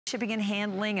shipping and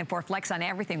handling and for flex on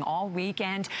everything all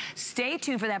weekend. Stay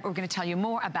tuned for that, but we're going to tell you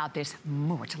more about this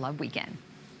More to Love weekend.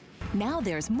 Now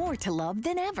there's more to love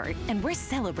than ever, and we're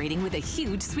celebrating with a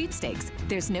huge sweepstakes.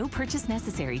 There's no purchase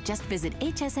necessary. Just visit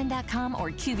hsn.com or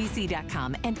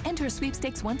qvc.com and enter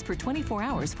sweepstakes once per 24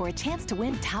 hours for a chance to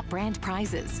win top brand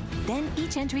prizes. Then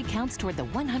each entry counts toward the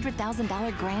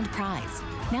 $100,000 grand prize.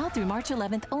 Now through March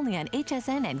 11th, only on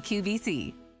HSN and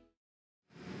QVC.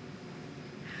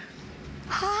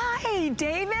 Hi,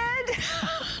 David.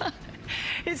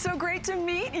 It's so great to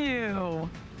meet you.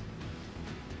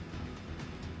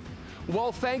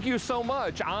 Well, thank you so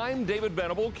much. I'm David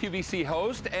Venable, QVC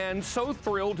host, and so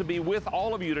thrilled to be with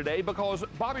all of you today because,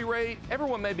 Bobby Ray,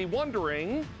 everyone may be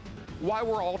wondering why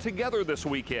we're all together this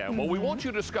weekend. Well, we want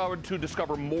you to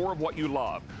discover more of what you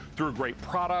love through great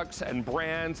products and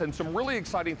brands and some really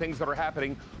exciting things that are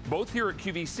happening both here at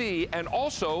QVC and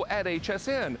also at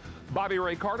HSN. Bobby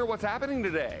Ray Carter, what's happening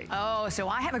today? Oh, so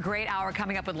I have a great hour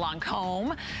coming up with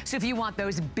Lancome. So if you want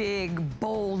those big,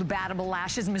 bold, battable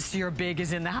lashes, Monsieur Big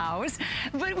is in the house.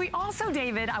 But we also,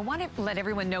 David, I want to let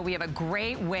everyone know we have a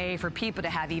great way for people to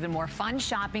have even more fun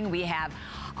shopping. We have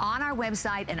on our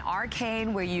website an arcade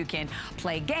where you can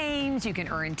play games, you can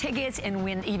earn tickets, and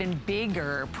win even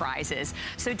bigger prizes.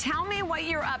 So tell me what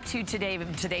you're up to today,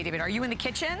 David. Are you in the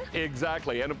kitchen?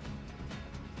 Exactly. And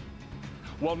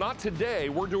well, not today.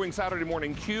 We're doing Saturday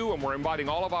Morning Q, and we're inviting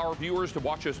all of our viewers to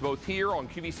watch us both here on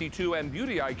QVC2 and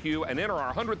Beauty IQ and enter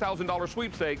our $100,000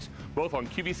 sweepstakes, both on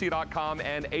QVC.com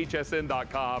and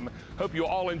HSN.com. Hope you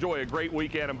all enjoy a great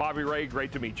weekend. And Bobby Ray,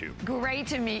 great to meet you. Great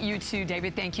to meet you too,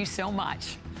 David. Thank you so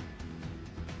much.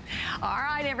 All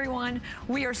right, everyone.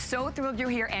 We are so thrilled you're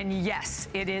here. And yes,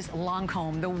 it is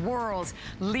Lancome, the world's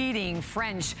leading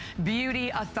French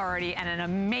beauty authority, and an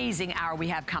amazing hour we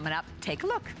have coming up. Take a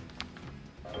look.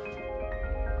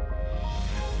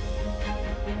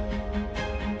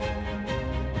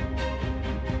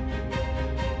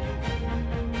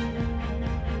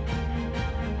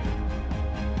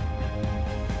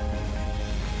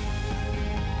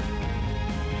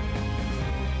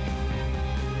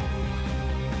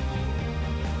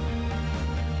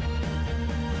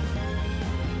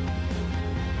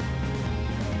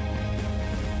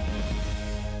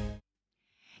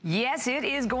 Yes, it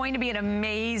is going to be an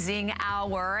amazing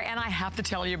hour, and I have to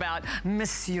tell you about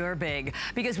Monsieur Big,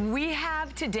 because we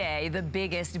have today the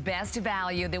biggest, best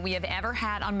value that we have ever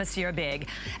had on Monsieur Big.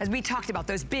 As we talked about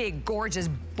those big, gorgeous,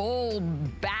 bold,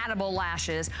 battable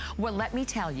lashes. Well, let me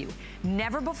tell you,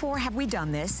 never before have we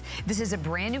done this. This is a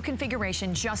brand new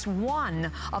configuration. Just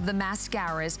one of the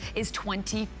mascaras is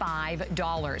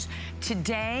 $25.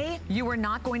 Today, you are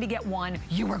not going to get one,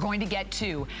 you are going to get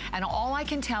two. And all I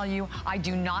can tell you, I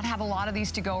do not have a lot of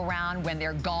these to go around. When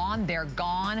they're gone, they're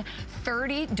gone.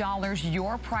 $30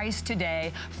 your price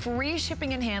today, free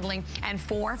shipping and handling, and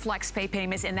 4 flex pay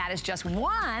payments, and that is just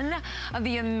one of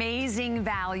the amazing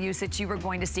values that you are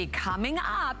going to see coming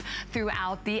up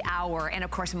throughout the hour. And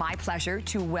of course, my pleasure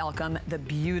to welcome the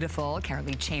beautiful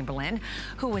Carolee Chamberlain,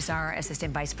 who is our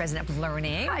Assistant Vice President of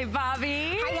Learning. Hi,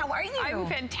 Bobby. Hi, how are you? I'm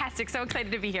fantastic. So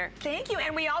excited to be here. Thank you.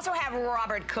 And we also have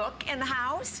Robert Cook in the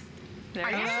house. There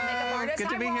Our you national makeup artist. Good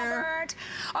to be here.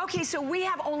 Okay, so we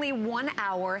have only 1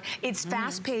 hour. It's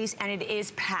fast-paced and it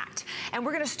is packed. And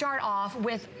we're going to start off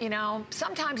with, you know,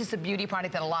 sometimes it's a beauty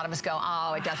product that a lot of us go,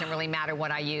 oh, it doesn't really matter what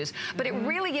I use. But it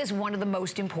really is one of the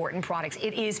most important products.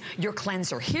 It is your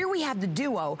cleanser. Here we have the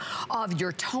duo of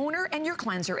your toner and your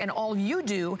cleanser, and all you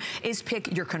do is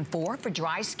pick your Contour for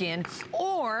dry skin,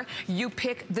 or you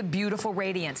pick the Beautiful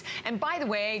Radiance. And by the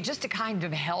way, just to kind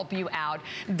of help you out,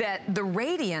 that the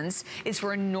Radiance is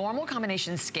for a normal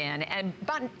combination skin, and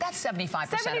that's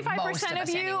 75% of most of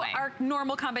us you anyway. are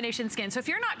normal combination skin. So if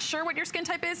you're not sure what your skin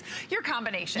type is, your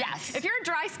combination. Yes. If you're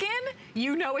dry skin,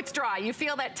 you know it's dry. You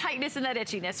feel that tightness and that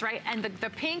itchiness, right? And the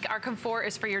pink, our Comfort,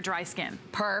 is for your dry skin.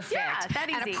 Perfect. Yeah,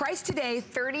 that easy. And a price today,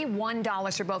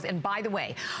 $31 for both. And by the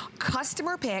way,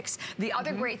 customer picks. The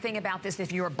other great thing about this,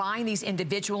 if you're buying these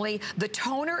individually, the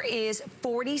toner is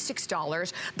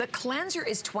 $46. The cleanser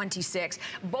is $26.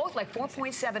 Both like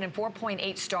 4.7 and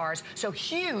 4.8 stars. So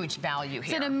huge value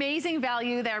here. It's an amazing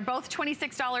value. They're both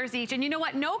 $26 each. And you know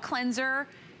what? No cleansers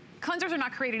are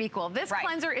not created equal. This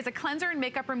cleanser is a cleanser and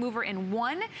makeup remover in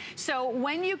one. So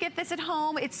when you get this at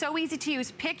home, it's so easy to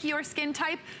use. Pick your skin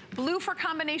type, blue for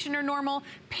combination or normal,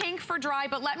 pink for dry.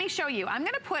 But let me show you. I'm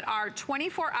going to put our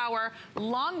 24-hour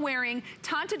long-wearing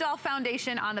Tantadol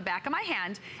foundation on the back of my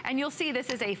hand, and you'll see this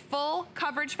is a full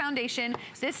coverage foundation.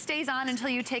 This stays on until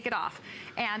you take it off.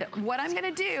 And what I'm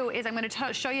going to do is I'm going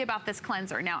to show you about this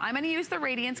cleanser. Now, I'm going to use the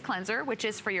Radiance Cleanser, which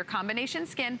is for your combination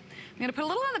skin. I'm going to put a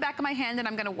little on the back of my hand, and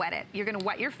I'm going to wet wet it. You're gonna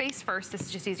wet your face first. This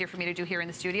is just easier for me to do here in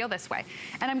the studio this way.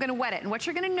 And I'm gonna wet it. And what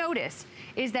you're gonna notice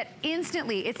is that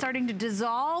instantly it's starting to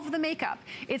dissolve the makeup.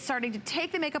 It's starting to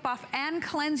take the makeup off and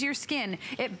cleanse your skin.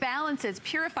 It balances,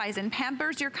 purifies, and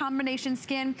pampers your combination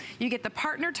skin. You get the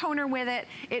partner toner with it.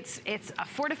 It's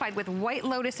fortified with White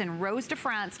Lotus and Rose de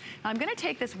France. Now I'm gonna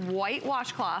take this white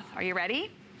washcloth. Are you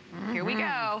ready? Here we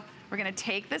go. We're gonna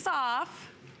take this off.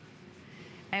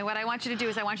 And what I want you to do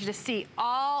is I want you to see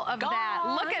all of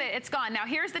that. Look at it, it's gone. Now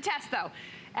here's the test though.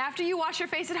 After you wash your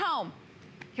face at home,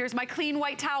 here's my clean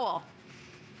white towel.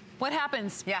 What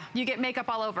happens? Yeah. You get makeup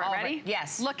all over it. Ready?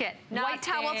 Yes. Look it. White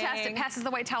towel test. It passes the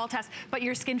white towel test, but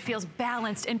your skin feels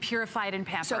balanced and purified and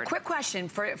pampered. So quick question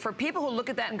for people who look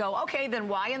at that and go, okay, then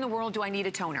why in the world do I need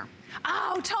a toner?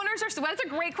 Oh, toners are so, that's a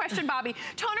great question, Bobby.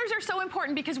 Toners are so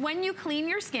important because when you clean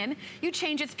your skin, you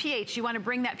change its pH. You want to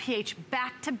bring that pH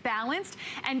back to balanced,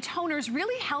 and toners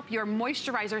really help your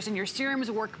moisturizers and your serums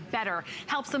work better,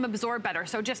 helps them absorb better.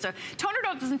 So just a toner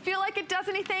doesn't feel like it does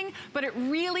anything, but it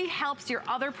really helps your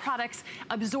other products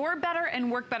absorb better and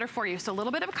work better for you. So a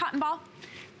little bit of a cotton ball,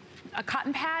 a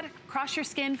cotton pad, cross your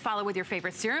skin, follow with your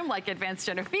favorite serum like Advanced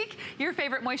Genifique, your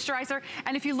favorite moisturizer.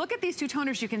 And if you look at these two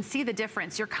toners, you can see the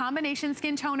difference. Your combination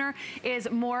skin toner is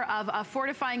more of a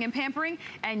fortifying and pampering,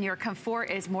 and your Comfort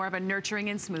is more of a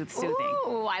nurturing and smooth soothing.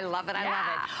 Ooh, I love it, I love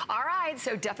it. All right,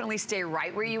 so definitely stay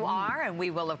right where you are, and we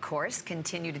will, of course,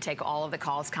 continue to take all of the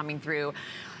calls coming through.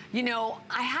 You know,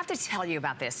 I have to tell you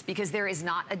about this because there is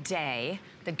not a day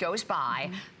that goes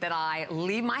by that I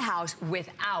leave my house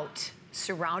without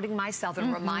surrounding myself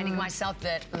and reminding myself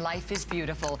that life is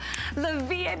beautiful. La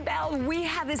Vie Belle, we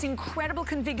have this incredible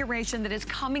configuration that is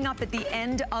coming up at the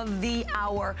end of the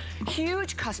hour.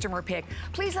 Huge customer pick.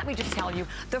 Please let me just tell you,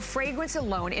 the fragrance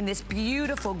alone in this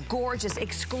beautiful, gorgeous,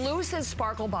 exclusive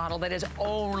sparkle bottle that is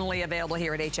only available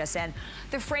here at HSN,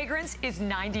 the fragrance is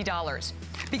 $90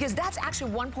 because that's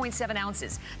actually 1.7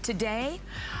 ounces. Today,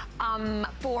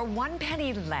 for 1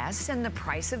 penny less than the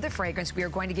price of the fragrance, we are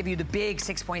going to give you the big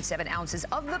 6.7 ounces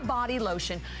of the body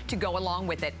lotion to go along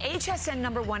with it. HSN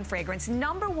 #1 fragrance,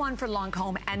 #1 for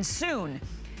Lancome, and soon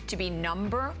to be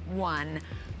 #1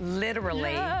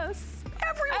 literally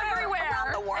everywhere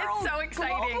around the world. It's so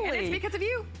exciting. Globally. And it's because of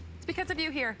you. It's because of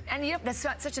you here. And yep, that's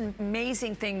such an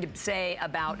amazing thing to say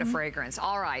about a fragrance.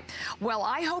 All right. Well,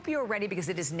 I hope you're ready because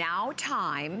it is now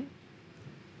time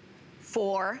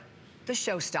for the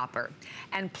showstopper.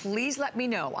 And please let me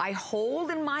know. I hold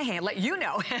in my hand, let you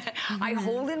know, I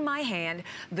hold in my hand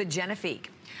the Genifique.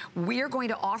 We are going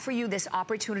to offer you this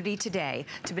opportunity today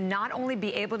to not only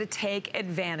be able to take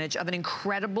advantage of an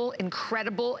incredible,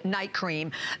 incredible night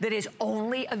cream that is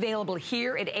only available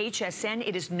here at HSN.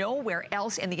 It is nowhere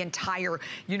else in the entire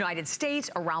United States,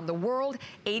 around the world,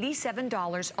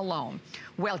 $87 alone.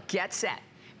 Well, get set,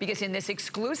 because in this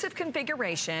exclusive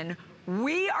configuration,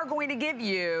 we are going to give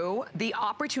you the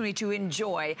opportunity to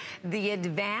enjoy the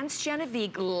Advanced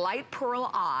Genifique Light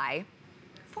Pearl Eye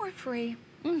for free.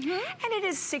 And it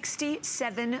is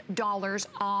 $67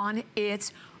 on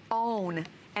its own.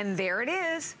 And there it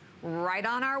is, right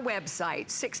on our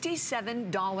website,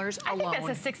 $67 alone. I think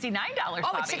that's a $69, Bobby.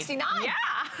 Oh, it's $69? Yeah.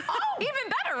 Oh, even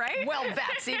better, right? Well,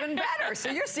 that's even better. So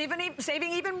you're saving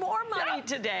even more money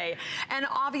today. And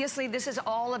obviously, this is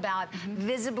all about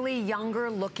visibly younger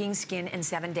looking skin in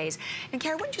 7 days. And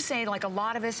Carrie, wouldn't you say, like a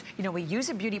lot of us, you know, we use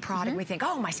a beauty product, we think,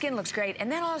 oh, my skin looks great.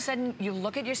 And then all of a sudden, you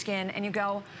look at your skin and you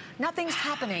go, nothing's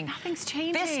happening. Nothing's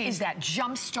changing. This is that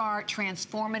jumpstart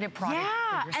transformative product.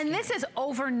 Yeah, and this is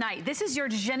overnight. This is your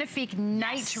Genifique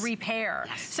night repair.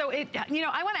 So it, you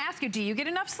know, I want to ask you, do you get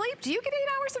enough sleep? Do you get 8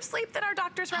 hours of sleep that our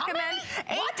doctors recommend?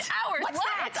 8 hours. What's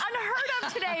that? It's unheard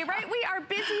of today, right? We are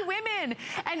busy women.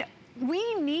 And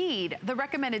we need the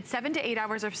recommended 7 to 8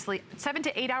 hours of sleep, 7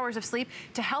 to 8 hours of sleep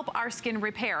to help our skin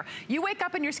repair. You wake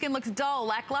up and your skin looks dull,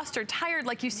 lackluster, tired,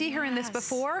 like you see here in this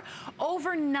before.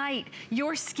 Overnight,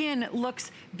 your skin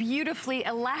looks beautifully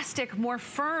elastic, more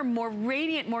firm, more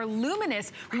radiant, more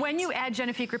luminous when you add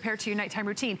Genifique Repair to your nighttime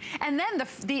routine. And then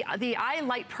the eye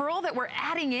light pearl that we're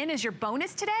adding in as your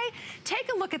bonus today, take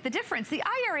a look at the difference. The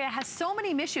eye area has so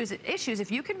many issues.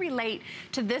 If you can relate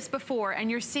to this before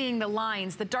and you're seeing the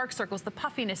lines, the dark circles, the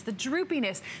puffiness, the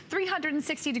droopiness,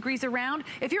 360 degrees around.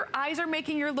 If your eyes are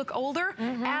making you look older,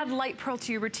 add light pearl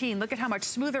to your routine. Look at how much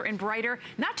smoother and brighter,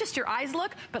 not just your eyes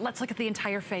look, but let's look at the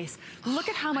entire face. Look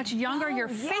at how much younger your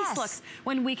face looks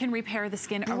when we can repair the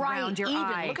skin around your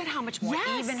eye. Look at how much more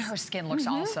even her skin looks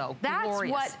also. That's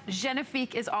glorious. what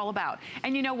Genifique is all about.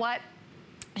 And you know what?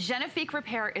 Genifique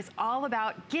Repair is all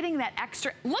about getting that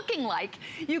extra, looking like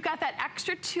you got that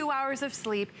extra 2 hours of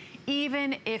sleep,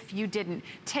 even if you didn't.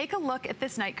 Take a look at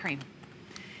this night cream.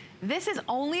 This is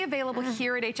only available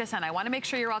here at HSN. I want to make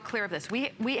sure you're all clear of this.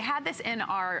 We had this in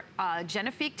our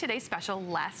Genifique Today special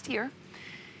last year,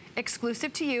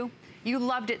 exclusive to you. You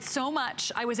loved it so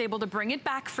much, I was able to bring it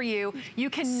back for you. You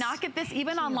cannot get this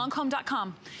even on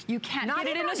Lancome.com. You can't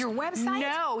get it on your website?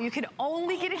 No, you can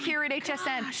only get it here at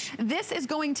HSN. Gosh. This is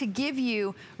going to give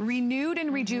you renewed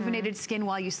and rejuvenated skin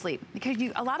while you sleep. Because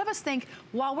a lot of us think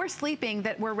while we're sleeping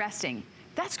that we're resting.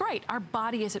 That's great, our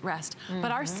body is at rest,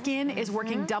 but our skin is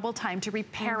working double time to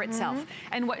repair itself.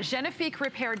 And what Genifique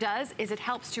Repair does is it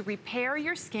helps to repair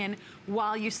your skin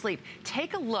while you sleep.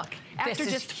 Take a look after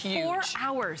just 4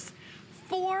 hours.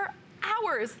 4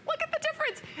 hours. Look at the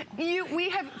difference. We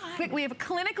have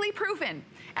clinically proven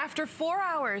after 4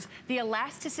 hours, the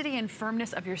elasticity and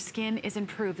firmness of your skin is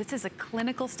improved. This is a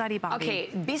clinical study, Bobby. Okay,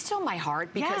 be still my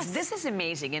heart, because this is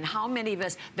amazing. And how many of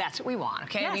us, that's what we want,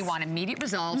 okay? We want immediate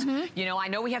results. You know, I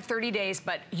know we have 30 days,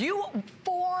 but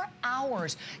 4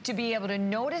 hours to be able to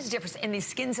notice difference in the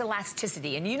skin's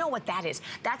elasticity. And you know what that is.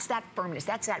 That's that firmness.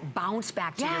 That's that bounce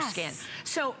back to your skin.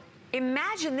 So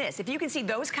imagine this. If you can see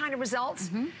those kind of results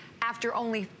after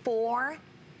only 4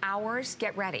 hours,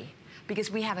 get ready.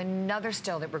 Because we have another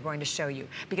still that we're going to show you.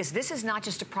 Because this is not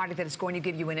just a product that is going to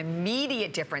give you an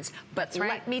immediate difference, but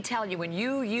let me tell you, when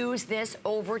you use this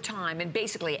over time and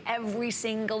basically every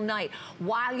single night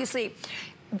while you sleep,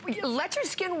 let your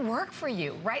skin work for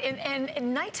you, right?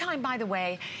 And nighttime, by the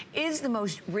way, is the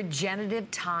most regenerative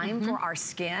time for our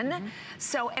skin.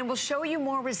 So, and we'll show you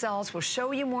more results, we'll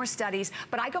show you more studies,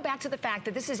 but I go back to the fact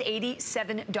that this is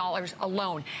 $87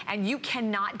 alone, and you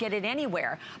cannot get it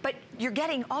anywhere, but you're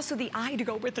getting also the eye to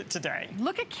go with it today.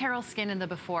 Look at Carol's skin in the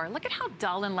before. Look at how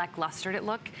dull and lacklustered it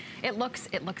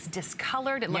looks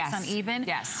discolored, it looks uneven.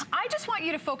 I just want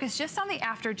you to focus just on the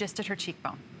after, just at her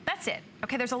cheekbone. That's it.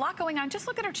 Okay, there's a lot going on. Just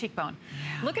look at her cheekbone.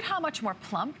 Look at how much more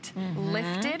plumped,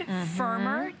 lifted,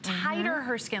 firmer, tighter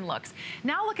her skin looks.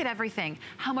 Now look at everything.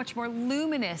 How much more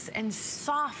luminous and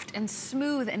soft and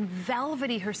smooth and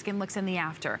velvety her skin looks in the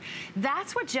after.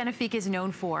 That's what Genifique is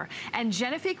known for. And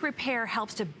Genifique Repair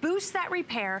helps to boost that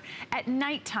repair at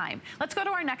nighttime. Let's go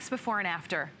to our next before and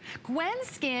after. Gwen's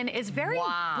skin is very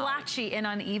blotchy and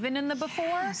uneven in the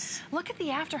before. Look at the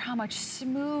after, how much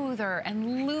smoother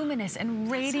and luminous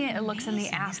and radiant it looks in the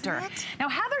after. Now,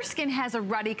 Heather's skin has a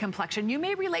ruddy complexion. You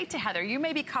may relate to Heather. You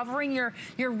may be covering your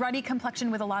ruddy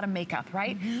complexion with a lot of makeup,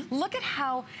 right? Look at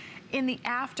how in the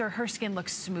after, her skin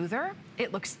looks smoother,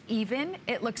 it looks even,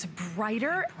 it looks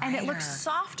brighter, and it looks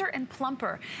softer and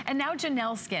plumper. And now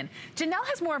Janelle's skin. Janelle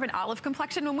has more of an olive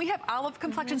complexion. When we have olive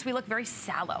complexions, we look very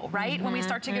sallow, right? When we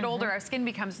start to get older, our skin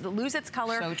lose its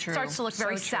color, starts to look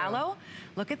very sallow.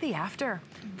 Look at the after.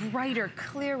 Brighter,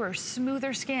 clearer,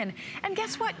 smoother skin. And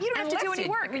guess what? You don't have to do any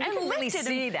work. I mean, you can really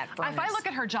see that firmness. If I look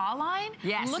at her jawline,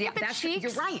 look at the cheeks.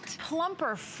 You're right.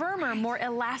 Plumper, firmer, more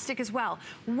elastic as well.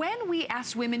 When we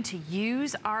asked women to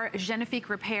use our Genifique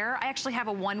Repair, I actually have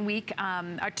a 1 week,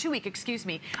 a 2 week, excuse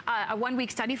me, a 1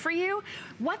 week study for you.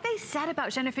 What they said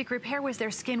about Genifique Repair was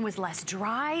their skin was less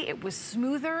dry, it was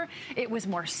smoother, it was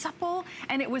more supple,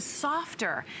 and it was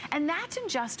softer. And that's in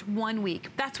just 1 week.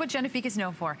 That's what Genifique is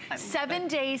known for. 7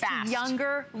 days to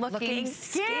younger looking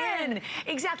skin.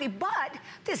 Exactly, but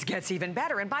this gets even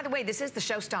better. And by the way, this is the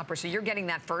showstopper, so you're getting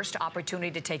that first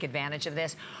opportunity to take advantage of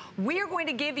this. We are going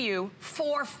to give you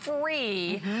for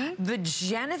free the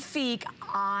Genifique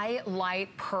Eye Light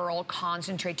Pearl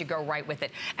Concentrate to go right with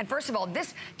it. And first of all,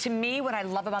 this, to me, what I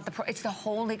love about the Pearl, it's the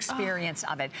whole experience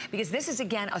of it. Because this is,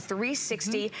 again, a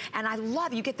 360, and I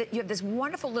love, you have this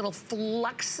wonderful little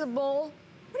flexible,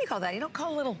 what do you call that? You don't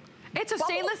call it a little... It's a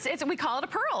stainless, we call it a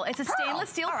pearl. It's a stainless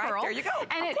steel pearl. There you go.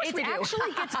 And it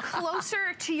actually gets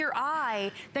closer to your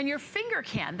eye than your finger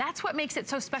can. That's what makes it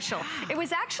so special. It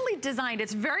was actually designed,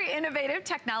 it's very innovative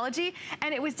technology,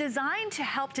 and it was designed to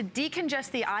help to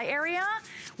decongest the eye area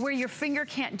where your finger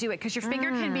can't do it, because your finger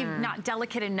can be not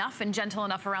delicate enough and gentle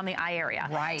enough around the eye area.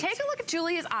 Take a look at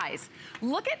Julia's eyes.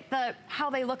 Look at how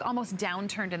they look almost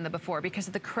downturned in the before because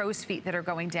of the crow's feet that are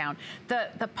going down.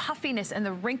 The puffiness and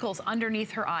the wrinkles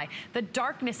underneath her eye. The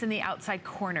darkness in the outside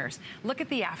corners. Look at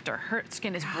the after. Her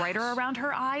skin is brighter around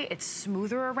her eye. It's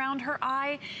smoother around her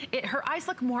eye. Her eyes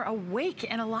look more awake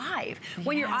and alive.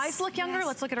 When your eyes look younger,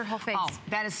 let's look at her whole face. Oh,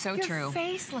 that is so true. Your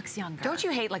face looks younger. Don't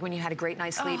you hate like when you had a great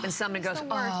night's sleep and someone goes,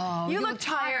 oh, you look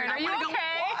tired. Are you okay?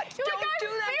 What? Don't do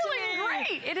that to me.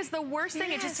 Great. right? It is the worst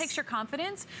thing. It just takes your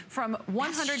confidence from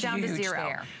 100 down to 0.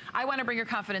 There. I want to bring your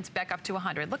confidence back up to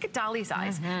 100. Look at Dolly's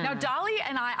eyes. Now, Dolly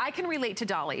and I can relate to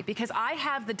Dolly because I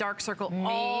have the dark circle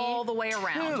all the way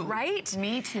around, right?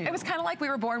 Me too. It was kind of like we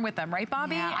were born with them, right,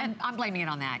 Bobby? Yeah, and I'm blaming it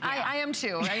on that. Yeah. I am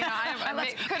too.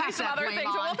 Could be some other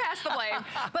things, but we'll pass the blame.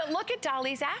 But look at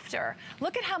Dolly's after.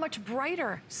 Look at how much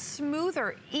brighter,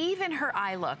 smoother, even her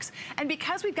eye looks. And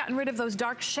because we've gotten rid of those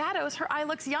dark shadows, her eye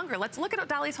looks younger. Let's look at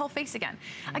Dolly's whole face again.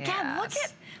 Again,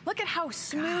 look at how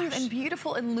smooth and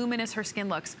beautiful and luminous her skin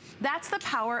looks. That's the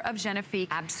power of Genifique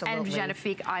and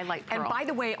Genifique Eye Light Pearl. And by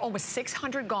the way, almost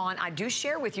 600 gone. I do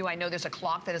share with you, I know there's a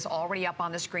clock that is already up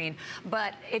on the screen,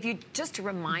 but if you, just to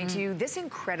remind you, this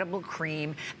incredible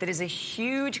cream that is a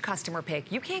huge customer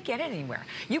pick, you can't get it anywhere.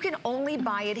 You can only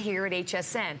buy it here at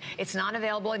HSN. It's not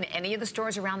available in any of the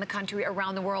stores around the country,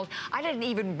 around the world. I didn't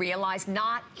even realize,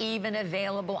 not even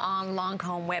available on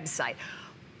Lancome website.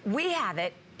 We have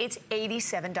it. It's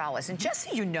 $87. And just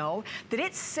so you know that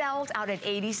it sells out at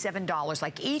 $87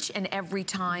 like each and every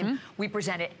time we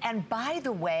present it. And by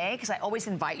the way, because I always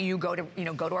invite you, go to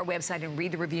our website and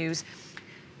read the reviews.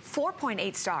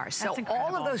 4.8 stars. So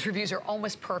all of those reviews are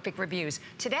almost perfect reviews.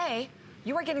 Today,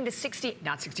 you are getting the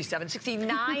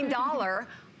 $69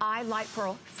 Eye Light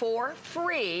Pearl for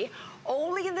free.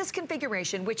 Only in this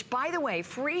configuration, which, by the way,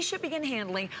 free shipping and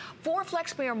handling, 4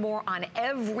 flex pay or more on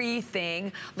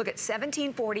everything. Look at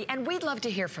 $17.40, and we'd love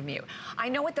to hear from you. I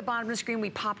know at the bottom of the screen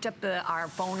we popped up our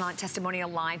phone line,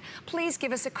 testimonial line. Please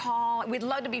give us a call. We'd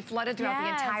love to be flooded throughout the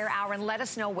entire hour and let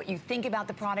us know what you think about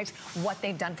the products, what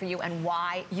they've done for you, and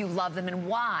why you love them, and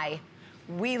why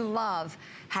we love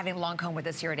having Lancome with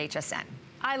us here at HSN.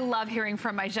 I love hearing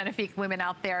from my Genifique women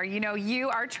out there. You know, you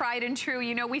are tried and true.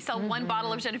 You know, we sell 1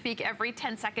 bottle of Genifique every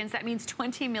 10 seconds. That means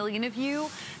 20 million of you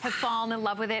have fallen in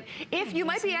love with it. If you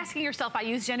might be asking yourself, I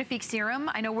use Genifique serum.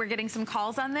 I know we're getting some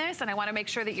calls on this, and I want to make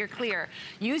sure that you're clear.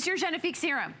 Use your Genifique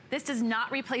serum. This does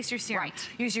not replace your serum. Right.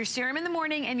 Use your serum in the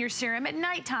morning and your serum at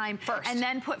nighttime. First. And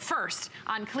then put first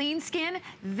on clean skin,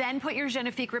 then put your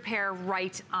Genifique repair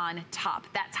right on top.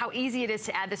 That's how easy it is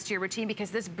to add this to your routine,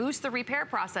 because this boosts the repair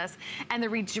process and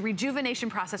the rejuvenation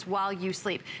process while you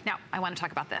sleep. Now, I want to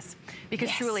talk about this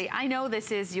because truly, I know this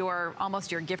is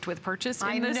almost your gift with purchase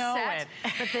in this set,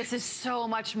 but this is so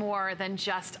much more than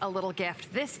just a little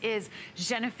gift. This is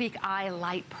Genifique Eye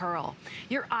Light Pearl.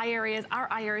 Your eye areas, our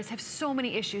eye areas have so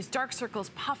many issues: dark circles,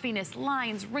 puffiness,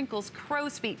 lines, wrinkles,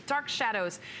 crow's feet, dark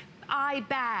shadows, eye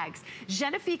bags.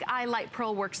 Genifique Eye Light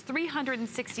Pearl works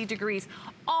 360 degrees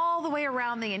all the way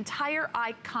around the entire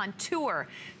eye contour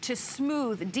to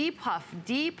smooth, depuff,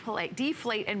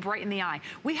 deflate, and brighten the eye.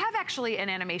 We have actually an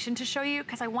animation to show you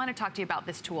because I want to talk to you about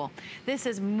this tool. This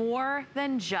is more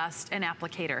than just an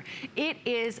applicator. It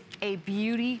is a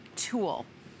beauty tool.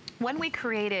 When we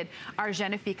created our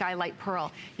Genifique Eye Light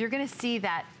Pearl, you're going to see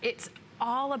that it's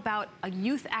all about a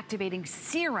youth activating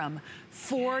serum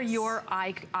for your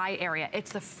eye area.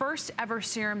 It's the first ever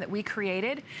serum that we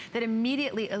created that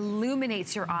immediately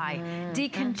illuminates your eye,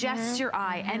 decongests your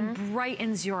eye, and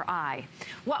brightens your eye.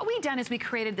 What we done is we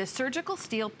created this surgical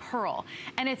steel pearl,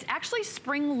 and it's actually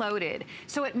spring loaded,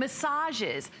 so it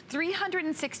massages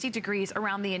 360 degrees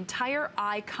around the entire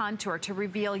eye contour to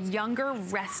reveal younger,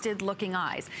 rested looking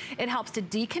eyes. It helps to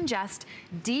decongest,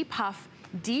 depuff,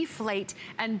 deflate,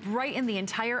 and brighten the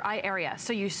entire eye area.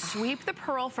 So you sweep the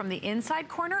pearl from the inside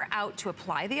corner out to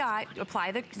apply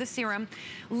the serum,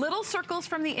 little circles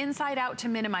from the inside out to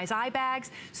minimize eye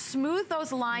bags, smooth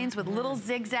those lines with little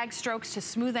zigzag strokes to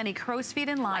smooth any crow's feet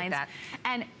and lines,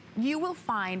 and you will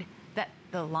find that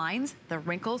the lines, the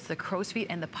wrinkles, the crow's feet,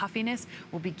 and the puffiness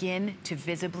will begin to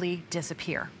visibly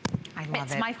disappear. I love it.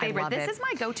 It's my favorite. This is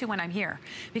my go-to when I'm here.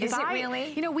 Because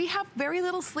really? You know, we have very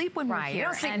little sleep when we're here. You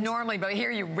don't sleep normally, but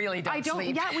here you really don't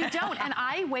sleep. Yeah, we don't. And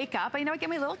I wake up, I get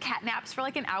my little cat naps for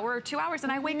like an hour or 2 hours,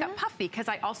 and I wake up puffy because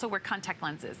I also wear contact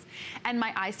lenses. And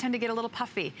my eyes tend to get a little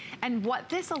puffy. And what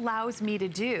this allows me to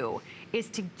do is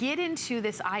to get into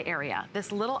this eye area,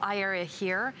 this little eye area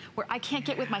here, where I can't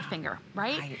get with my finger,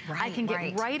 right? I can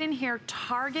get right in here,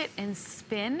 target and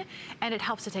spin, and it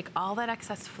helps to take all that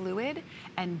excess fluid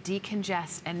and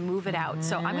decongest and move it out.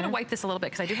 So I'm gonna wipe this a little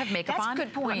bit because I do have makeup on. That's a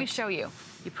good point. Let me show you.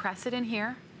 You press it in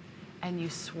here, and you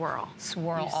swirl.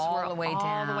 Swirl all the way down.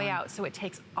 All the way out. So it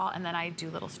takes all, and then I do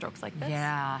little strokes like this.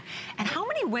 Yeah. And how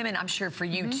many women, I'm sure for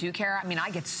you too, Kara, I mean,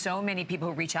 I get so many people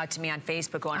who reach out to me on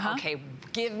Facebook going, okay,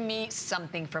 give me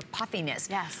something for puffiness.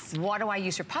 Yes. What do I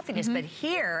use for puffiness? But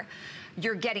here,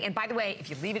 you're getting, and by the way, if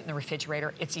you leave it in the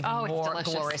refrigerator, it's even more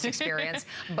glorious experience.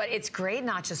 But it's great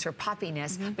not just for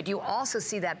puffiness, but you also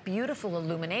see that beautiful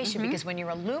illumination because when you're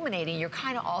illuminating, you're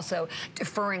kind of also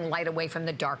deferring light away from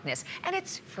the darkness. And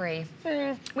it's free.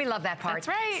 We love that part. That's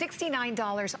right.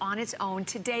 $69 on its own.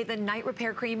 Today, the night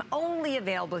repair cream only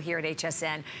available here at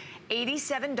HSN.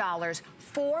 $87,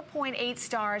 4.8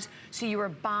 stars. So you are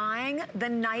buying the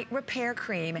night repair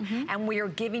cream and we are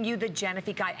giving you the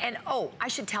Genifique guide. And oh, I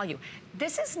should tell you,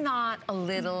 this is not a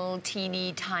little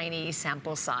teeny tiny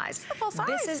sample size. It's the full size.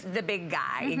 This is the big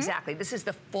guy, exactly. This is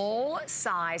the full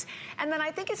size. And then I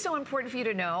think it's so important for you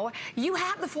to know, you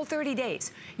have the full 30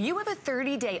 days. You have a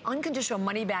 30-day unconditional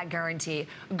money-back guarantee.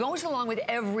 Goes along with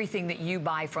everything that you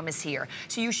buy from us here.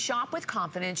 So you shop with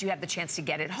confidence. You have the chance to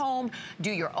get it home,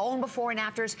 do your own before and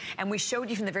afters. And we showed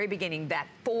you from the very beginning that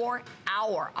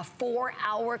 4-hour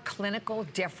clinical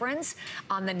difference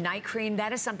on the night cream.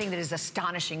 That is something that is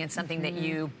astonishing and something that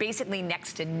you basically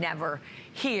next to never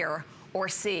hear or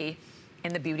see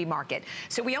in the beauty market.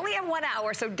 So we only have 1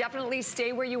 hour, so definitely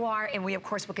stay where you are, and we of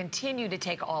course will continue to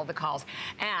take all the calls.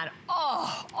 And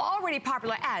already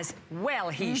popular, as well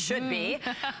he should be,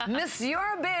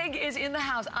 Monsieur Big is in the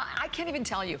house. I can't even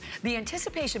tell you, the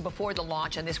anticipation before the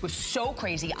launch on this was so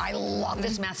crazy. I love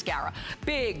this mascara.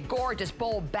 Big, gorgeous,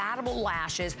 bold, battable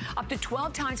lashes, up to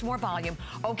 12 times more volume.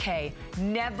 Okay,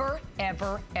 never,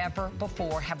 ever, ever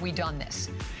before have we done this.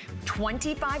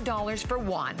 $25 for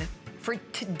one. For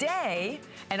today,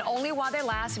 and only while they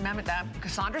last, remember that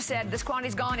Cassandra said, this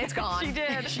quantity's gone, it's gone. She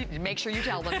did. Make sure you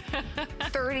tell them.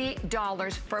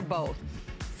 $30 for both.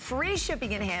 Free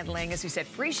shipping and handling, as we said,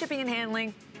 free shipping and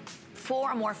handling.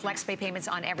 4 or more flex pay payments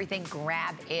on everything.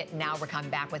 Grab it now. We're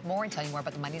coming back with more and tell you more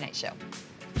about the Monday Night Show.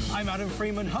 I'm Adam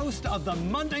Freeman, host of the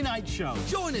Monday Night Show.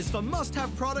 Join us for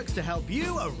must-have products to help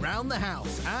you around the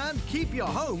house and keep your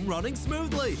home running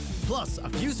smoothly. Plus, a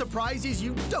few surprises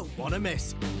you don't want to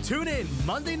miss. Tune in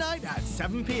Monday night at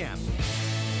 7 p.m.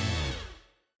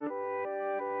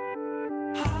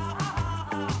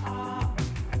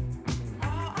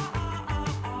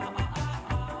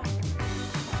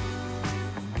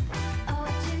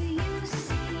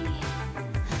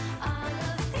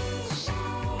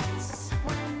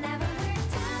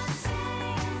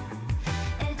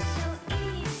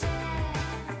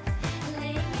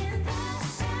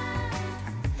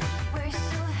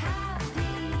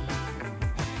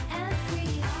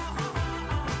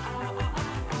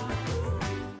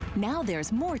 Now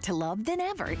there's more to love than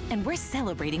ever, and we're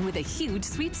celebrating with a huge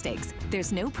sweepstakes.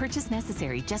 There's no purchase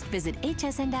necessary. Just visit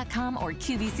hsn.com or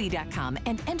qvc.com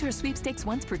and enter sweepstakes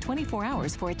once per 24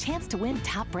 hours for a chance to win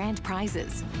top brand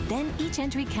prizes. Then each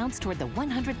entry counts toward the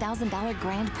 $100,000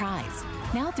 grand prize.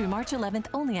 Now through March 11th,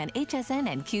 only on HSN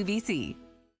and QVC.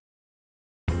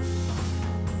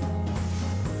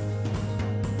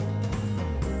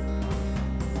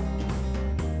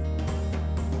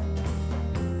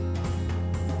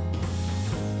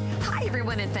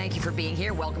 Everyone, and thank you for being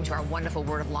here. Welcome to our wonderful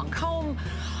Word of Lancome.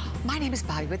 My name is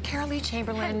Bobby with Carol Lee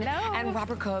Chamberlain and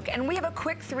Robert Cook, and we have a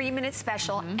quick 3-minute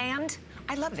special, and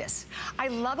I love this. I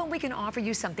love when we can offer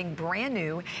you something brand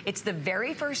new. It's the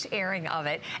very first airing of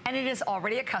it, and it is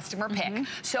already a customer pick.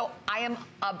 So I am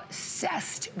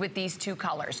obsessed with these 2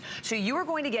 colors. So you are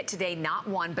going to get today not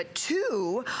 1, but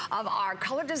 2 of our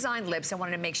color designed lips. I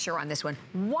wanted to make sure on this one.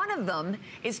 One of them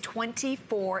is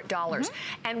 $24.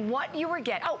 And what you will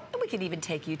get, we can even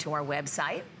take you to our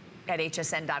website at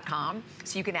hsn.com,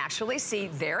 so you can actually see,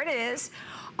 there it is,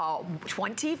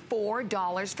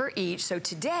 $24 for each. So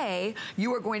today,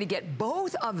 you are going to get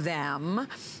both of them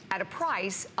at a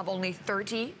price of only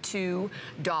 $32.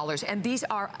 And these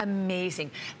are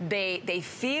amazing. They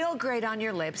feel great on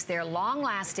your lips. They're long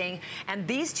lasting. And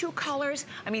these 2 colors,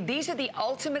 I mean, these are the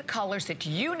ultimate colors that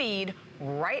you need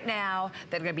right now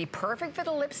that are going to be perfect for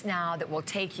the lips now, that will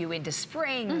take you into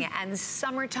spring and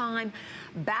summertime,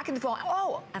 back in the fall.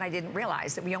 Oh, and I didn't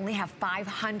realize that we only have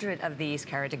 500 of these,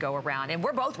 Cara, to go around, and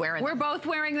we're both wearing them. We're both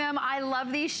wearing them. I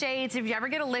love these shades. If you ever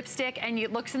get a lipstick and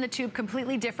it looks in the tube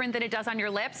completely different than it does on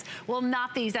your lips, well,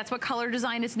 not these. That's what color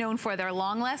design is known for. They're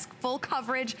long last, full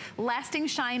coverage, lasting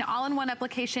shine, all-in-one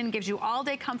application, gives you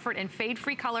all-day comfort and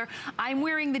fade-free color. I'm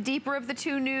wearing the deeper of the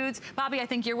 2 nudes. Bobby, I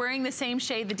think you're wearing the same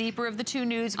shade, the deeper of the 2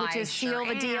 nudes, which is Seal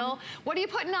the Deal. What are you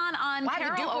putting on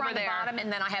Carol over on there? The bottom, and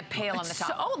then I have pale on the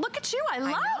top. Oh, look at you. I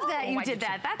love that you did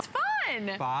that. That's fun.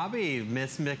 fun. Bobby,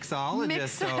 Miss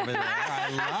Mixologist over there. I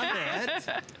love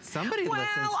it. Somebody listens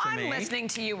to me. Well, I'm listening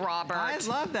to you, Robert. I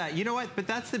love that. You know what? But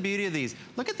that's the beauty of these.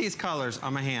 Look at these colors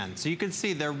on my hand. So you can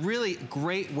see they're really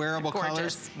great wearable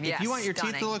colors. Yes, if you want your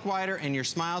stunning. teeth to look whiter and your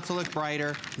smile to look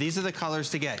brighter, these are the colors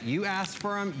to get. You asked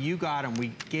for them, you got them.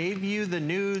 We gave you the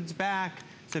nudes back.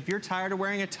 So if you're tired of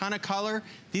wearing a ton of color,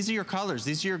 these are your colors.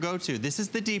 These are your go-to. This is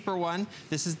the deeper one.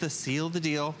 This is the seal the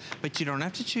deal, but you don't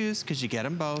have to choose because you get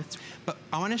them both. But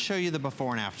I want to show you the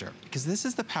before and after because this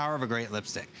is the power of a great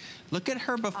lipstick. Look at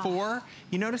her before.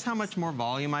 You notice how much more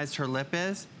volumized her lip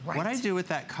is? Right. What I do with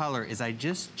that color is I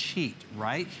just cheat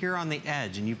right here on the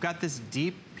edge, and you've got this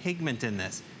deep pigment in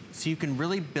this. So you can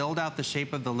really build out the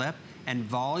shape of the lip and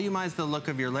volumize the look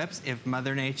of your lips if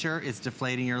Mother Nature is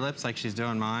deflating your lips like she's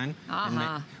doing mine.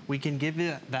 We can give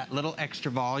you that little extra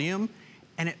volume,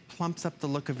 and it plumps up the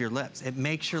look of your lips. It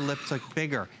makes your lips look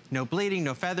bigger. No bleeding,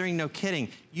 no feathering, no kidding.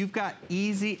 You've got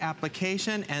easy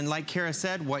application, and like Kara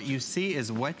said, what you see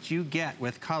is what you get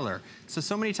with color.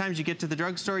 So many times you get to the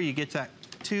drugstore, you get that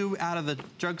tube out of the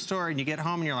drugstore and you get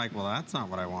home and you're like, well, that's not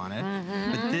what I wanted.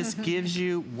 But this gives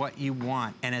you what you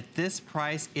want. And at this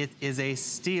price, it is a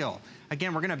steal.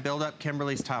 Again, we're gonna build up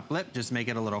Kimberly's top lip, just make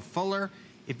it a little fuller.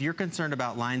 If you're concerned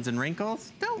about lines and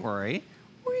wrinkles, don't worry.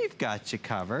 We've got you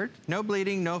covered. No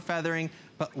bleeding, no feathering,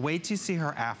 but wait till you see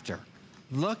her after.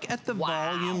 Look at the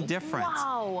volume difference.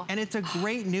 Wow. And it's a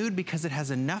great nude because it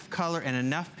has enough color and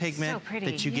enough pigment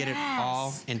that you get it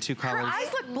all in two colors. Her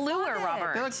eyes look bluer,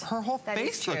 Robert. Her whole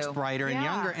face looks brighter and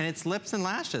younger, and it's lips and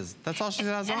lashes. That's all she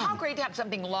has on. And how great to have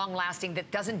something long-lasting that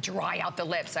doesn't dry out the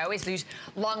lips. I always use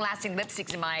long-lasting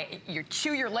lipsticks in you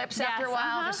chew your lips after a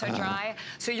while, they're so dry.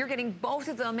 So you're getting both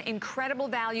of them, incredible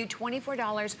value,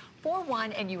 $24 for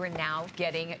one, and you are now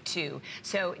getting two.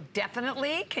 So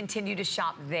definitely continue to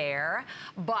shop there.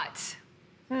 But,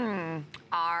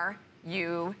 are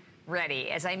you ready?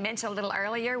 As I mentioned a little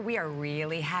earlier, we are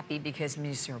really happy because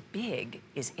Mr. Big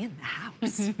is in the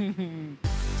house.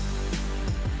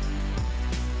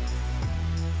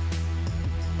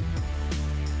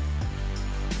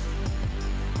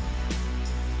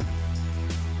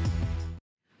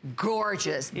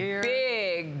 Gorgeous,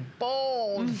 big,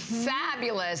 bold,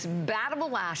 fabulous, battable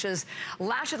lashes.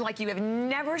 Lashes like you have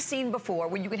never seen before,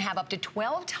 where you can have up to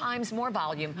 12 times more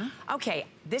volume. Okay,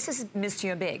 this is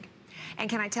Monsieur Big. And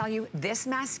can I tell you, this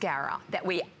mascara that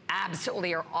we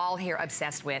absolutely are all here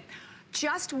obsessed with,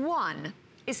 just one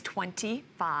is $25.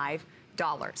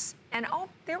 And oh,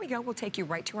 there we go, we'll take you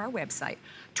right to our website.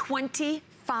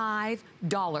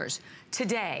 $25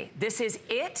 today. This is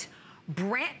it,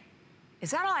 is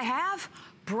that all I have?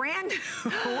 Brand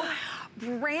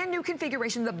new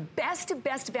configuration, the best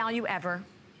value ever.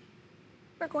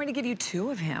 We're going to give you two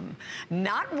of him,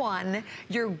 not one.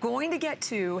 You're going to get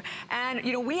two. And,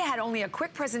 you know, we had only a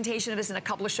quick presentation of this in a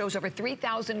couple of shows, over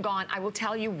 3,000 gone. I will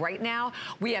tell you right now,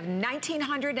 we have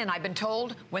 1,900, and I've been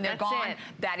told when they're gone,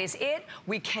 that is it.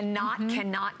 We cannot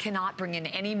bring in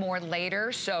any more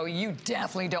later, so you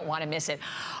definitely don't want to miss it.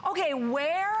 Okay,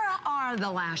 where are the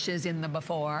lashes in the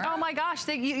before? Oh my gosh,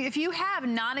 if you have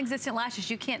non-existent lashes,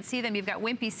 you can't see them. You've got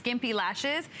wimpy, skimpy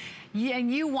lashes,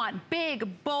 and you want big,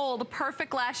 bold,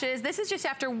 perfect lashes. This is just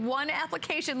after one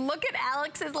application. Look at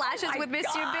Alex's lashes with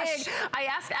Monsieur Big. I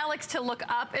asked Alex to look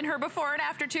up in her before and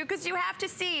after too, because you have to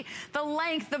see the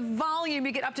length, the volume.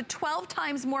 You get up to 12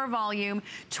 times more volume,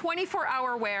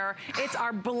 24-hour wear. It's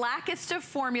our blackest of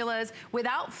formulas,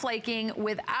 without flaking,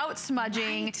 without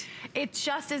smudging. It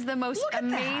just is the most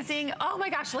amazing. Oh my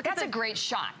gosh, look at that. That's a great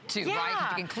shot too,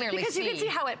 right? You can clearly because you can see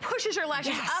how it pushes your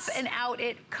lashes up and out.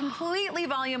 It completely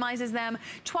volumizes them,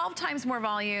 12 times more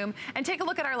volume. And take a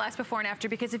look at our last before and after,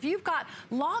 because if you've got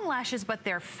long lashes but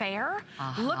they're fair,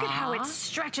 look at how it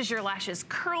stretches your lashes,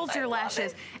 curls your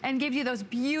lashes, and gives you those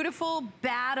beautiful,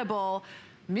 battable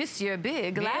Monsieur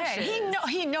Big lashes.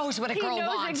 He knows what a girl wants. He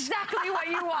knows exactly what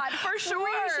you want, for sure.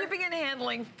 Free shipping and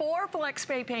handling, 4 flex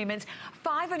pay payments,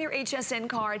 5 on your HSN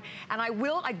card. And I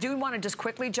do want to just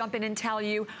quickly jump in and tell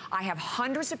you, I have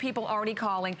hundreds of people already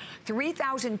calling.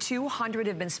 3,200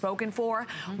 have been spoken for.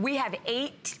 We have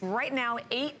right now,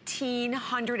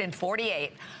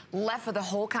 1,848 left for the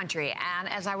whole country. And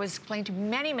as I was explained to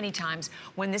many, many times,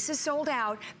 when this is sold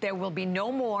out, there will be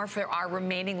no more for our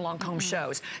remaining Lancome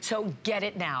shows. So get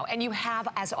it now. And you have,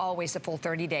 as always, the full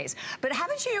 30 days. But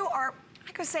haven't you, or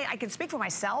I could say, I can speak for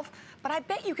myself, but I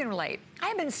bet you can relate. I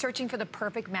have been searching for the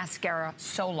perfect mascara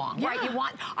so long, right?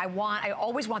 I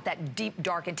always want that deep,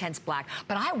 dark, intense black,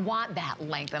 but I want that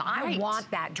length and I want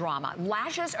that drama.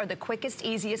 Lashes are the quickest,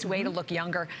 easiest way to look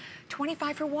younger.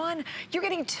 25 for one. You're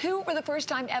getting 2 for the first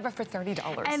time ever for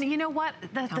 $30. And you know what?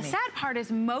 The sad part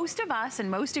is most of us and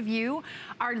most of you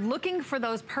are looking for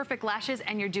those perfect lashes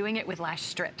and you're doing it with lash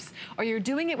strips or you're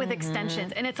doing it with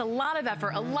extensions, and it's a lot of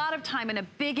effort, a lot of time, and a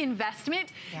big investment.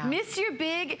 Monsieur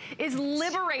Big is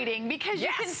liberating because you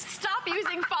can stop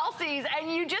using falsies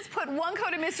and you just put 1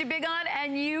 coat of Monsieur Big on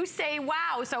and you say,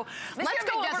 wow. So let's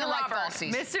go over to Robert.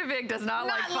 Mr. Big does not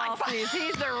like falsies.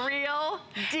 He's the real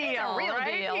deal,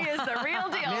 right? He is the real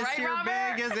deal, right, Robert?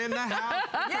 Mr. Big is in the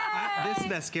house. This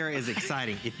mascara is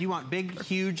exciting. If you want big,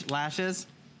 huge lashes,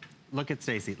 look at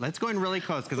Stacey. Let's go in really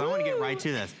close because I want to get right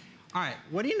to this. All right,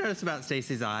 what do you notice about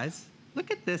Stacey's eyes? Look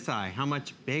at this eye. How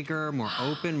much bigger, more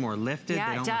open, more lifted.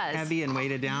 They don't look heavy and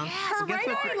weighted down. Her right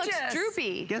eye looks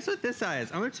droopy. Guess what this eye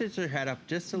is? I'm going to tilt your head up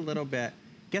just a little bit.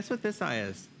 Guess what this eye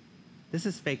is? This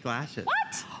is fake lashes.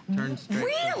 What? Turn straight.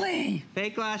 Really?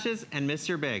 Fake lashes and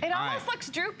Mr. Big. It almost looks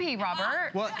droopy,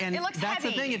 Robert. Well, and it looks that's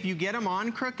heavy. the thing. If you get them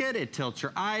on crooked, it tilts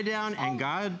your eye down, and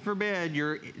God forbid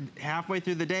you're halfway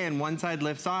through the day and one side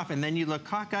lifts off, and then you look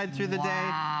cockeyed through the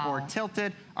day or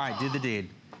tilted. All right, do the deed.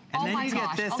 And then you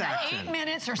get this action. 8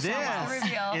 minutes or so. This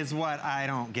is what I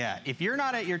don't get. If you're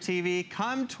not at your TV,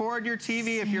 come toward your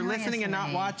TV. If you're listening and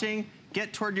not watching,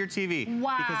 get toward your TV.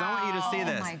 Wow. Because I want you to see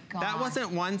this. Oh my God. That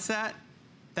wasn't one set.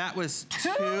 That was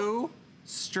 2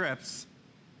 strips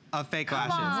of fake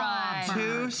lashes.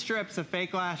 2 strips of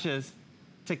fake lashes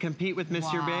to compete with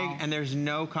Mr. Big, and there's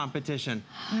no competition.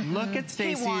 Look at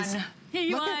Stacey's.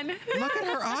 He won. Look at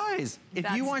her eyes. If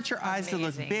you want your eyes to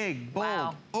look big,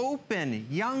 bold, open,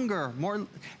 younger, more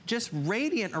just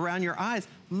radiant around your eyes,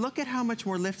 look at how much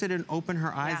more lifted and open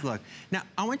her eyes look. Now,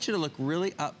 I want you to look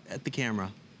really up at the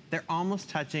camera. They're almost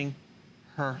touching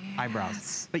her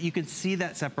eyebrows, but you can see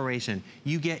that separation.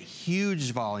 You get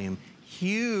huge volume,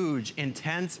 huge,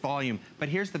 intense volume. But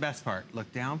here's the best part.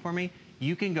 Look down for me.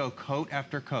 You can go coat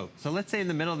after coat. So let's say in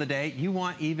the middle of the day, you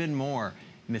want even more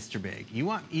Mr. Big. You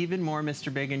want even more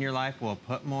Mr. Big in your life? Well,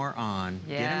 put more on.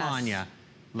 Get him on ya.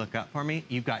 Look up for me.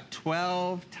 You've got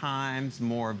 12 times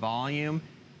more volume,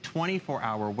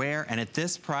 24-hour wear, and at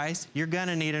this price, you're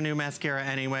gonna need a new mascara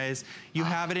anyways. You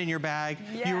have it in your bag.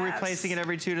 You're replacing it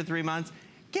every 2 to 3 months.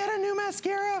 Get a new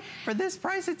mascara. For this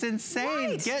price, it's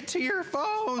insane. Get to your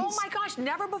phones. Oh my gosh,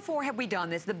 never before have we done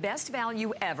this. The best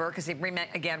value ever, because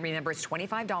again, remember, it's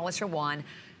 $25 for one.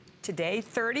 Today,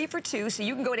 30 for 2, so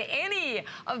you can go to any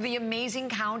of the amazing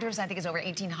counters. I think it's over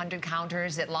 1,800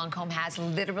 counters that Lancome has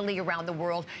literally around the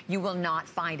world. You will not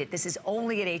find it. This is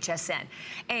only at HSN.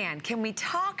 And can we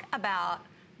talk about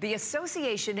the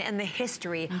association and the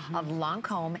history of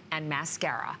Lancome and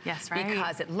mascara? Yes, right.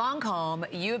 Because at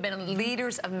Lancome, you have been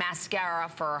leaders of mascara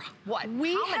for what? How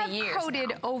many years? We have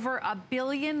coated over 1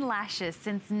 billion lashes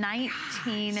since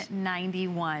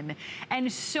 1991.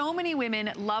 And so many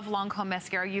women love Lancome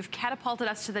mascara. You've catapulted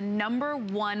us to the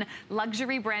 #1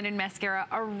 luxury branded mascara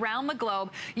around the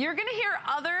globe. You're gonna hear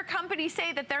other companies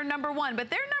say that they're #1,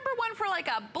 but they're #1 for like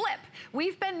a blip.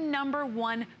 We've been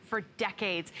 #1 for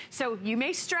decades. So you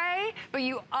may stray, but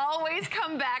you always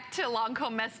come back to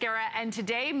Lancome mascara. And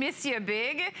today, Monsieur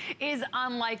Big is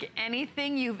unlike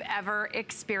anything you've ever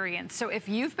experienced. So if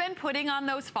you've been putting on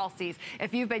those falsies,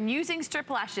 if you've been using strip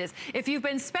lashes, if you've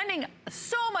been spending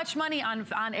so much money on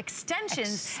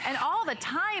extensions and all the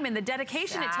time and the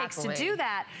dedication it takes to do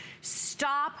that,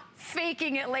 stop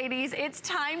faking it, ladies. It's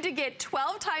time to get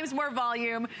 12 times more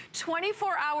volume,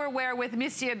 24-hour wear with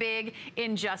Monsieur Big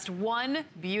in just one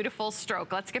beautiful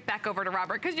stroke. Let's get back over to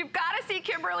Robert, because you've got to see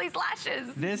Kimberly's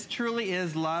lashes. This truly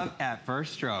is love at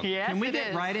first stroke. Yes, Can we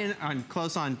get right in on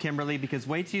close on Kimberly? Because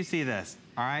wait till you see this.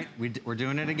 All right, we're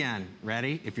doing it again.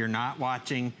 Ready? If you're not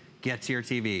watching, get to your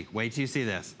TV. Wait till you see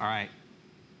this. All right.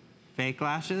 Fake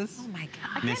lashes. Oh my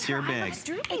God. Monsieur Big.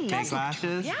 Fake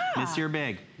lashes. Monsieur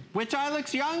Big. Which eye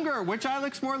looks younger? Which eye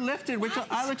looks more lifted? Which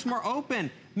eye looks more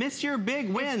open? Monsieur Big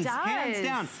wins, hands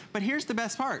down. But here's the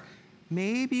best part.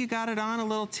 Maybe you got it on a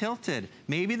little tilted.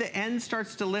 Maybe the end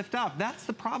starts to lift up. That's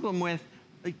the problem with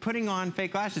putting on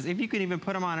fake lashes, if you can even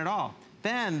put them on at all.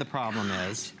 Then the problem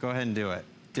is, go ahead and do it.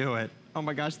 Do it. Oh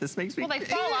my gosh, this makes me... Well, they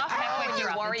fall off halfway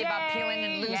through. You worry about peeling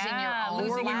and losing your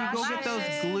Or when you go get those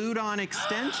glued on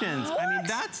extensions. I mean,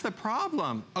 that's the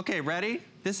problem. Okay, ready?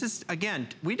 This is, again,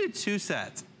 we did 2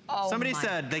 sets. Somebody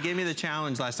said, they gave me the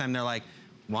challenge last time. They're like,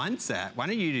 1 set? Why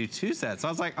don't you do 2 sets? So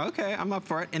I was like, okay, I'm up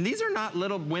for it. And these are not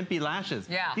little wimpy lashes.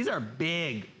 These are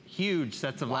big, huge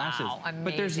sets of lashes. Amazing,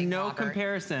 but there's no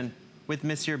comparison with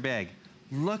Monsieur Big.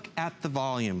 Look at the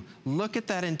volume. Look at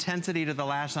that intensity to the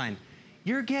lash line.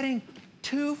 You're getting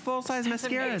 2 full-size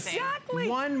mascaras. Exactly.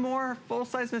 1 more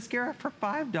full-size mascara for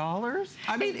 $5.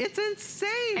 I mean, it's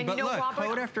insane. And but you know, look, Robert,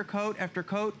 coat after coat after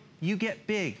coat, you get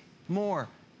big, more,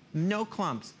 no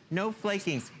clumps, no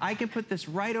flaking. I can put this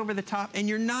right over the top, and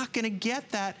you're not gonna get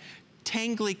that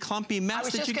tangly, clumpy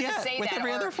mess that you get with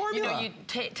every other formula. You know,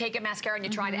 you take a mascara and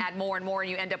you try to add more and more and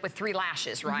you end up with 3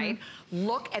 lashes, right?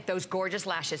 Look at those gorgeous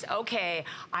lashes. Okay,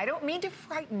 I don't mean to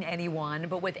frighten anyone,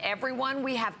 but with everyone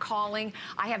we have calling,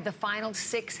 I have the final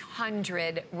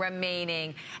 600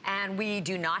 remaining. And we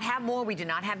do not have more. We do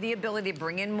not have the ability to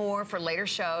bring in more for later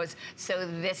shows. So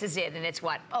this is it. And it's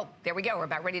what? Oh, there we go. We're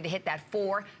about ready to hit that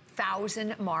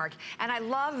 4,000 mark. And I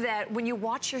love that when you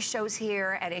watch your shows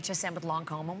here at HSN with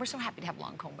Lancome, and we're so happy to have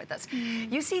Lancome with us,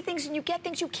 you see things and you get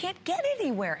things you can't get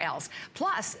anywhere else.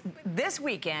 Plus, this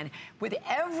weekend, with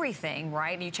everything,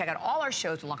 right, and you check out all our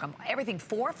shows with Lancome, everything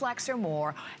 4 flex or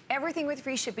more, everything with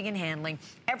free shipping and handling,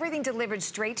 everything delivered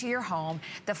straight to your home,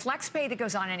 the flex pay that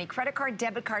goes on any credit card,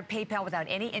 debit card, PayPal without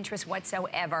any interest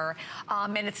whatsoever,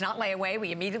 and it's not layaway,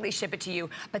 we immediately ship it to you.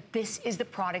 But this is the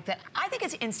product that I think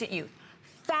is instant youth.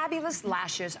 Fabulous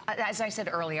lashes, as I said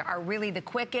earlier, are really the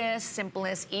quickest,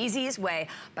 simplest, easiest way.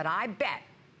 But I bet,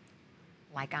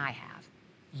 like I have,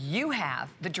 you have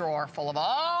the drawer full of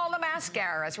all the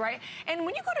mascaras, right? And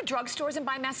when you go to drugstores and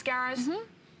buy mascaras,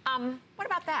 what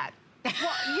about that?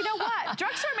 Well, you know what?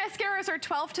 Drugstore mascaras are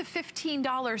 $12 to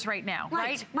 $15 right now,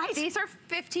 right? Right. These are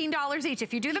 $15 each,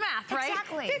 if you do the math, right?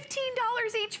 Exactly.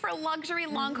 $15 each for luxury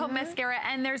Lancome mascara,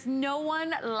 and there's no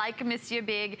one like Monsieur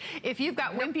Big. If you've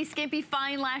got wimpy, skimpy,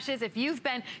 fine lashes, if you've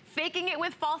been faking it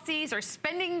with falsies or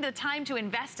spending the time to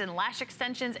invest in lash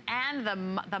extensions and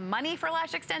the money for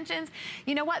lash extensions,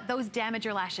 you know what? Those damage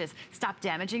your lashes. Stop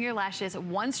damaging your lashes.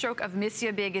 One stroke of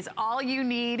Monsieur Big is all you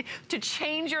need to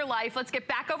change your life. Let's get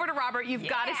back over to Robert. You've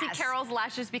got to see Carol's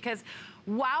lashes because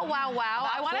wow, wow, wow.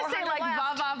 I want to say like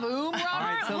va-va-voom, Robert.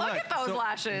 Right, so look at those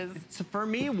lashes. So for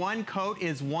me, 1 coat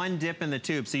is 1 dip in the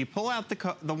tube. So you pull out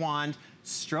the wand,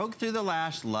 stroke through the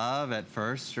lash, love at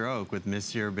first stroke with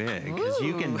Monsieur Big. Because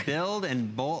you can build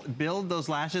and build those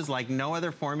lashes like no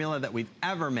other formula that we've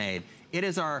ever made.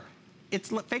 It's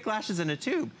fake lashes in a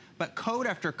tube. But coat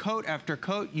after coat after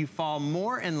coat, you fall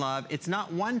more in love. It's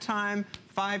not 1 time,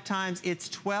 5 times, it's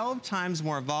 12 times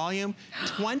more volume,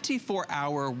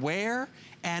 24-hour wear,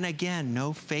 and again,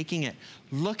 no faking it.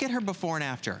 Look at her before and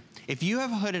after. If you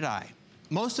have a hooded eye,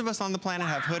 most of us on the planet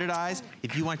have hooded eyes.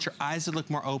 If you want your eyes to look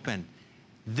more open,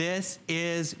 this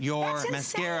is your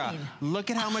mascara.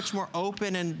 Look at how much more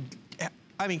open and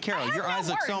I mean, Carol, your eyes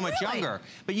look so much younger,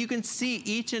 but you can see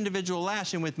each individual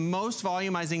lash, and with most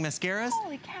volumizing mascaras,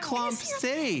 clump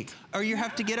city, or you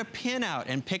have to get a pin out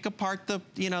and pick apart the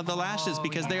lashes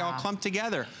because they all clump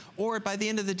together. Or by the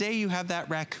end of the day, you have that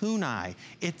raccoon eye.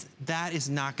 That is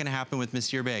not going to happen with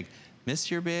Monsieur Big.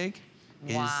 Monsieur Big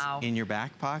is in your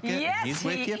back pocket. Yes, and he's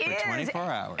with you for 24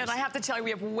 hours. And I have to tell you, we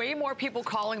have way more people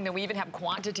calling than we even have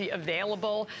quantity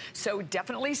available. So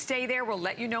definitely stay there. We'll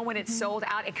let you know when it's sold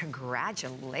out. And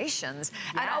congratulations.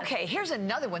 And okay, here's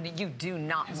another one that you do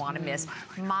not want to miss.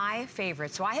 My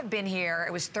favorite. So I have been here.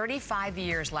 It was 35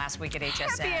 years last week at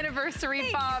HSN. Happy anniversary,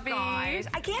 Bobby. Guys.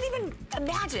 I can't even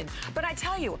imagine. But I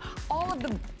tell you, all of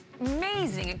the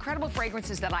amazing, incredible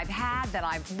fragrances that I've had, that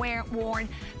I've worn.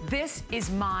 This is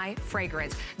my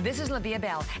fragrance. This is La Vie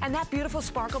Belle. And that beautiful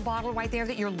sparkle bottle right there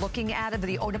that you're looking at of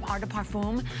the Eau de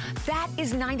Parfum, that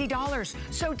is $90.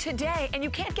 So today, and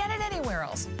you can't get it anywhere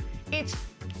else, it's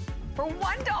for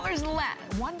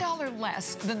 $1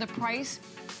 less than the price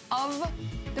of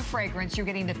the fragrance. You're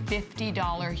getting the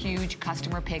 $50 huge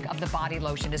customer pick of the body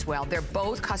lotion as well. They're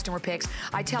both customer picks.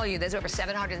 I tell you, there's over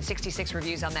 766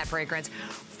 reviews on that fragrance.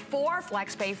 4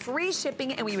 flex pay, free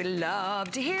shipping, and we would love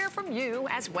to hear from you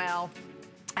as well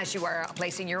as you are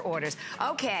placing your orders.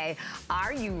 Okay,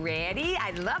 are you ready?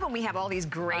 I love when we have all these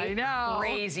great,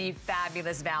 crazy,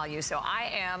 fabulous values. So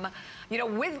I am,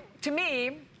 to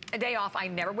me, a day off, I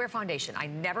never wear foundation.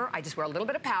 I just wear a little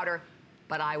bit of powder,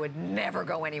 but I would never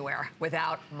go anywhere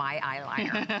without my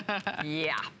eyeliner.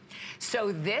 Yeah.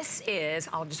 So this is,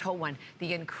 I'll just hold one,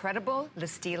 the incredible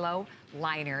Stilo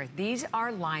liner. These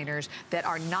are liners that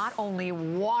are not only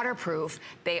waterproof,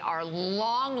 they are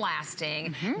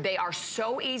long-lasting, they are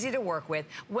so easy to work with.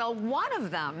 Well, one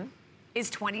of them is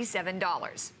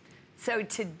 $27. So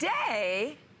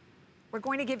today, we're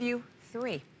going to give you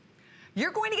 3.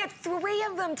 You're going to get 3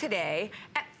 of them today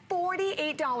at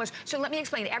 $48. So let me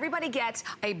explain. Everybody gets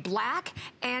a black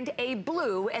and a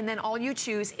blue, and then all you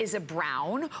choose is a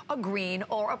brown, a green,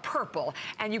 or a purple.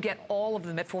 And you get all of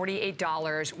them at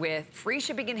 $48 with free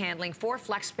shipping and handling, 4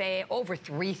 flex pay, over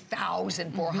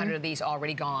 3,400 of these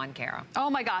already gone, Kara. Oh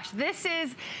my gosh, this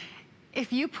is,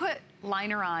 if you put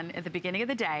liner on at the beginning of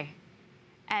the day,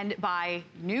 and by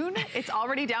noon, it's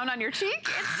already down on your cheek.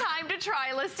 It's time to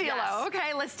try La Stilo, yes.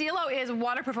 Okay? La Stilo is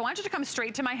waterproof. I want you to come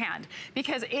straight to my hand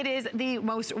because it is the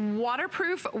most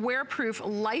waterproof, wear-proof,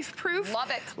 life-proof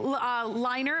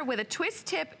liner with a twist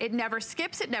tip. It never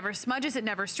skips, it never smudges, it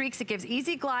never streaks. It gives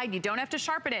easy glide. You don't have to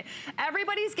sharpen it.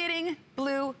 Everybody's getting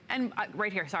blue and,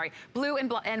 right here, sorry, blue and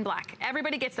black.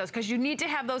 Everybody gets those because you need to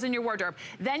have those in your wardrobe.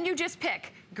 Then you just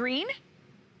pick green,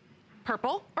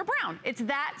 purple, or brown. It's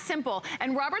that simple.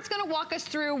 And Robert's gonna walk us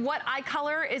through what eye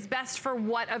color is best for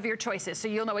what of your choices, so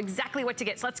you'll know exactly what to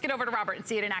get. So let's get over to Robert and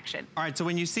see it in action. All right, so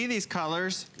when you see these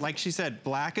colors, like she said,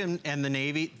 black and the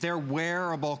navy, they're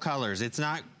wearable colors. It's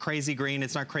not crazy green,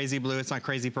 it's not crazy blue, it's not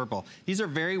crazy purple. These are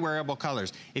very wearable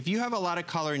colors. If you have a lot of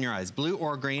color in your eyes, blue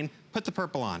or green, put the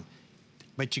purple on,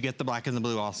 but you get the black and the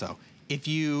blue also. If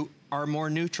you are more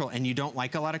neutral and you don't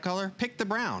like a lot of color, pick the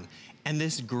brown. And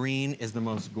this green is the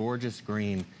most gorgeous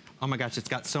green. Oh my gosh, it's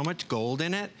got so much gold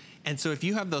in it. And so if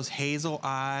you have those hazel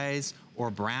eyes or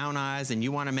brown eyes and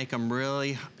you wanna make them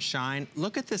really shine,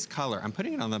 look at this color. I'm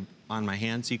putting it on my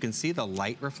hand so you can see the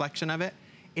light reflection of it.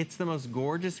 It's the most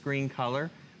gorgeous green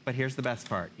color, but here's the best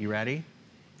part. You ready?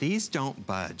 These don't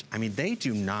budge. I mean, they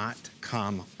do not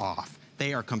come off.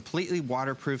 They are completely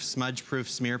waterproof, smudge-proof,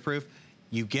 smear-proof.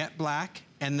 You get black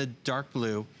and the dark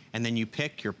blue, and then you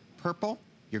pick your purple,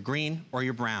 your green, or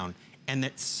your brown. And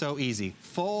it's so easy.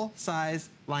 Full-size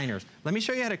liners. Let me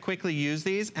show you how to quickly use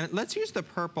these. And let's use the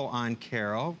purple on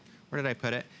Carol. Where did I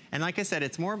put it? And like I said,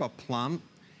 it's more of a plum.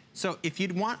 So if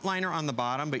you'd want liner on the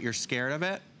bottom, but you're scared of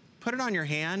it, put it on your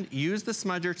hand, use the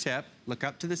smudger tip, look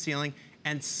up to the ceiling,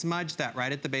 and smudge that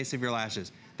right at the base of your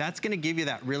lashes. That's gonna give you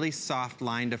that really soft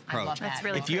lined approach. I love that. That's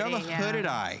really if you have a hooded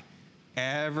eye,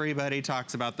 everybody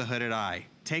talks about the hooded eye.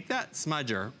 Take that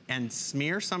smudger and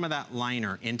smear some of that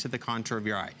liner into the contour of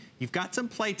your eye. You've got some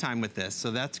playtime with this,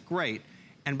 so that's great.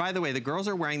 And by the way, the girls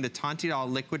are wearing the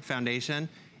Tontidol liquid foundation.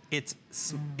 It's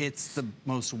the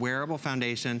most wearable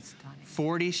foundation,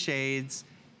 40 shades,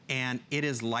 and it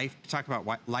is talk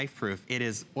about life-proof. It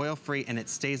is oil-free and it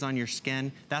stays on your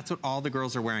skin. That's what all the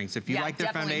girls are wearing. So if you like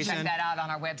their foundation, check that out on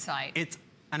our website. It's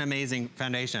an amazing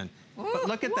foundation. Ooh, but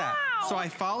look at that. So I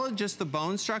followed just the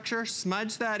bone structure,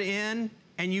 smudge that in,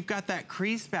 and you've got that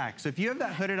crease back. So if you have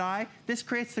that hooded eye, this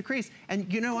creates the crease.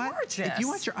 And you know what? If you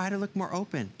want your eye to look more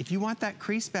open, if you want that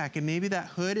crease back and maybe that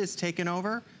hood is taken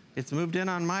over, it's moved in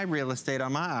on my real estate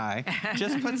on my eye,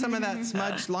 just put some of that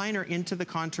smudged liner into the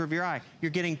contour of your eye.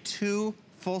 You're getting 3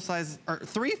 full-size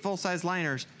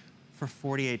liners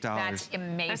for $48. That's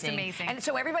amazing. That's amazing. And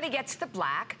so everybody gets the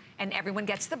black and everyone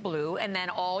gets the blue, and then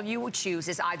all you would choose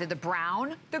is either the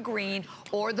brown, the green,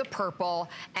 or the purple,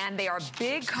 and they are a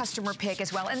big customer pick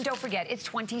as well. And don't forget, it's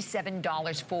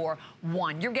 $27 for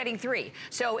one. You're getting 3.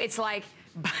 So it's like,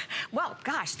 well,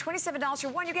 gosh, $27 for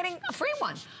one, you're getting a free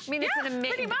one. I mean, it's an amazing,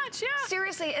 pretty much, yeah.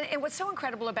 Seriously, and what's so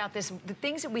incredible about this, the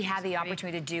things that we have the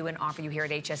opportunity to do and offer you here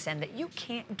at HSN that you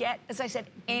can't get, as I said,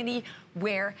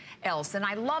 anywhere else. And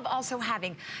I love also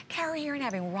having Kara here and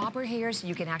having Robert here so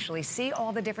you can actually see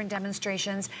all the different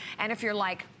demonstrations. And if you're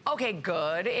like, okay,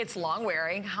 good, it's long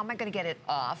wearing, how am I gonna get it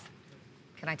off?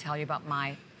 Can I tell you about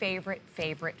my favorite,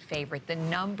 the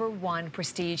 #1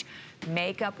 prestige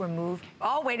makeup remove?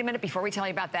 Oh, wait a minute, before we tell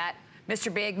you about that,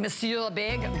 Mr. Big, Monsieur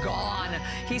Big, gone.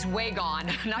 He's way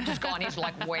gone. Not just gone, he's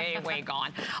like way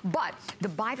gone. But the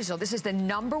Bifacil, this is the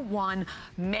 #1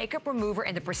 makeup remover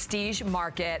in the prestige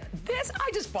market.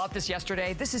 I just bought this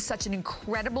yesterday. This is such an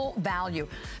incredible value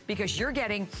because you're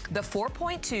getting the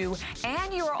 4.2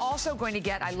 and you're also going to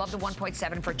get, I love the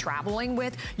 1.7 for traveling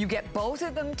with. You get both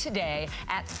of them today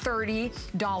at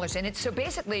 $30. And it's so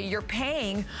basically you're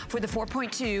paying for the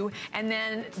 4.2 and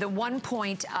then the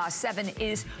 1.7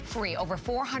 is free. Over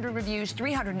 400 reviews,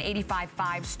 385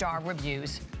 5-star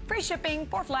reviews. Free shipping,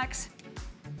 4 flex.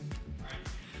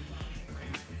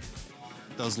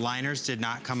 Those liners did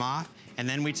not come off. And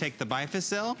then we take the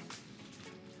Bifacil,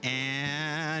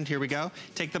 and here we go.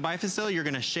 Take the Bifacil, you're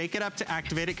gonna shake it up to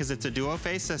activate it because it's a duo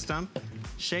phase system.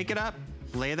 Shake it up,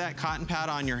 lay that cotton pad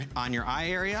on your eye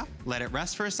area, let it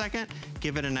rest for a second,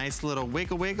 give it a nice little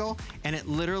wiggle, and it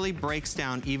literally breaks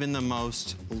down even the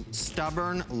most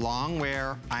stubborn, long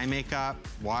wear eye makeup,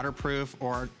 waterproof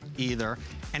or either,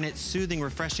 and it's soothing,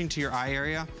 refreshing to your eye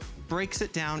area, breaks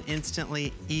it down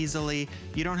instantly, easily.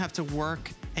 You don't have to work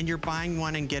and you're buying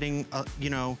one and getting a, you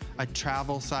know, a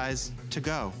travel size to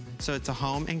go. So it's a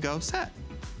home and go set.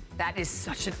 That is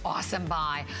such an awesome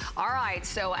buy. All right,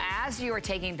 so as you are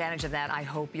taking advantage of that, I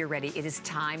hope you're ready. It is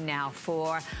time now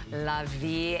for La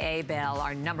Vie est Belle,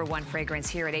 our #1 fragrance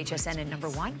here at HSN and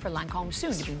 #1 for Lancome,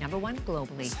 soon to be #1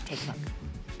 globally. Take a look.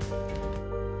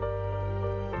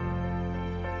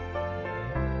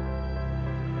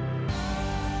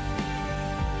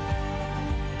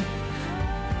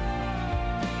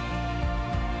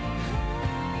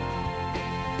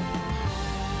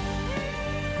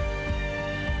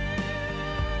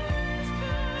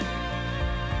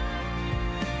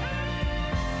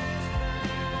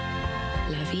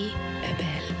 La vie est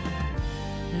belle.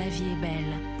 La vie est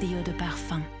belle. The eau de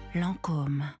parfum.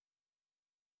 Lancome.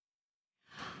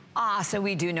 Ah, so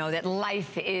we do know that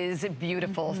life is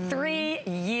beautiful. 3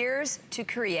 years to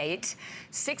create,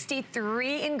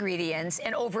 63 ingredients,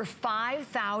 and over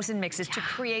 5,000 mixes to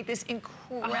create this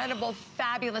incredible,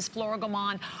 fabulous Floral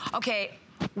Gourmand. Okay,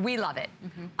 we love it.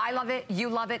 I love it, you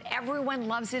love it, everyone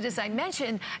loves it. As I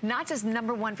mentioned, not just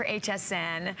 #1 for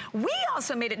HSN, we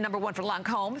also made it #1 for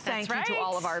Lancome. Thank you to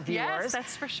all of our viewers. Yes,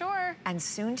 that's for sure. And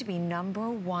soon to be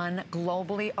 #1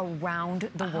 globally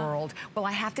around the world. Well,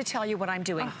 I have to tell you what I'm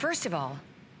doing. First of all,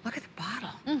 look at the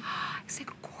bottle. Isn't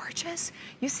it gorgeous?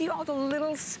 You see all the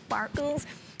little sparkles?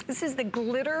 This is the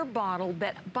glitter bottle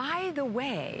that, by the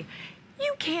way,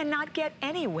 you cannot get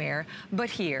anywhere but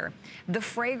here. The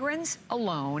fragrance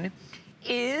alone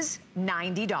is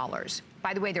 $90.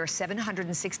 By the way, there are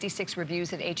 766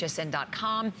 reviews at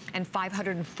hsn.com and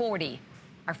 540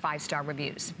 are 5-star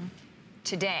reviews.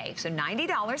 Today, so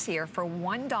 $90 here for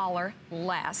 $1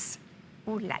 less.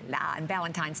 Ooh la la, and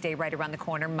Valentine's Day right around the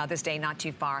corner, Mother's Day not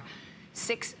too far.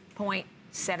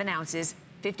 6.7 ounces,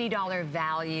 $50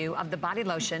 value of the body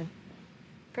lotion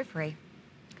for free.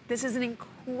 This is an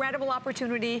incredible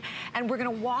opportunity, and we're gonna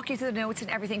walk you through the notes and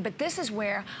everything, but this is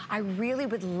where I really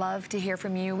would love to hear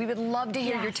from you. We would love to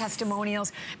hear your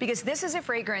testimonials, because this is a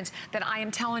fragrance that I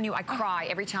am telling you, I cry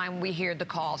every time we hear the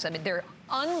calls. I mean, they're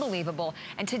unbelievable.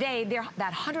 And today, they're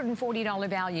that $140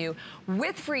 value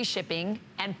with free shipping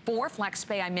and 4 flex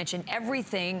pay. I mentioned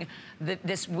everything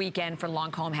this weekend for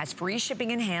Lancome has free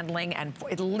shipping and handling and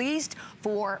at least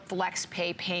 4 flex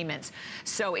pay payments.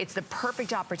 So it's the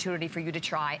perfect opportunity for you to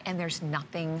try, and there's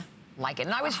nothing like it.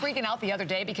 And I was freaking out the other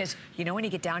day because, you know, when you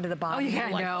get down to the bottom, yeah,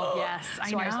 like, I know. Yes,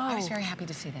 I know. I was very happy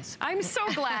to see this. I'm so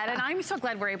glad, and I'm so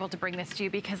glad we're able to bring this to you,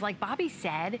 because like Bobby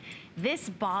said, this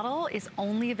bottle is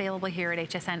only available here at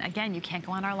HSN. Again, you can't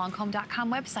go on our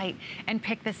Lancome.com website and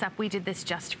pick this up. We did this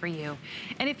just for you.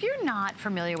 And if you're not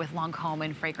familiar with Lancome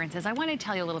and fragrances, I want to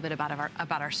tell you a little bit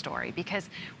about our story, because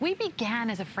we began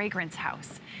as a fragrance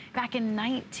house back in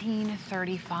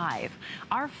 1935.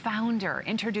 Our founder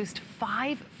introduced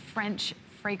 5 French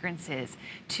fragrances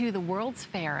to the World's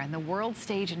Fair and the World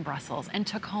Stage in Brussels and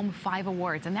took home 5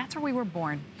 awards, and that's where we were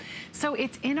born. So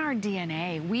it's in our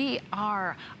DNA. We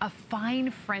are a fine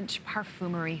French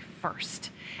parfumery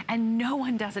first, and no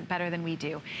one does it better than we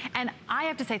do. And I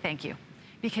have to say thank you,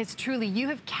 because truly you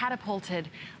have catapulted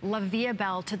La Vie est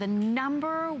Belle to the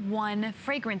 #1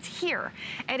 fragrance here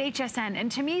at HSN.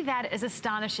 And to me, that is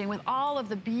astonishing. With all of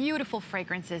the beautiful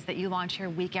fragrances that you launch here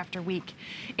week after week,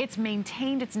 it's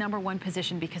maintained its #1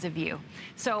 position because of you.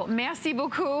 So merci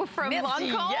beaucoup from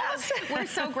Lancome. Yes. We're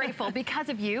so grateful. Because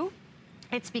of you,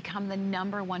 it's become the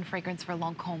 #1 fragrance for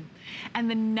Lancome and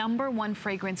the #1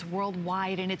 fragrance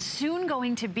worldwide, and it's soon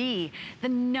going to be the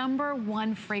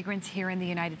 #1 fragrance here in the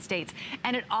United States.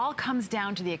 And it all comes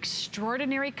down to the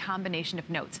extraordinary combination of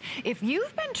notes. If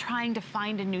you've been trying to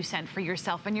find a new scent for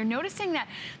yourself and you're noticing that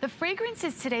the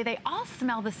fragrances today, they all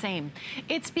smell the same,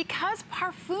 it's because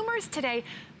perfumers today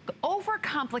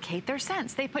overcomplicate their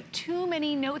scents. They put too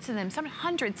many notes in them, some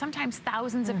hundreds, sometimes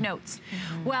thousands of notes.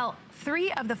 Well,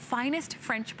 3 of the finest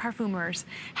French parfumers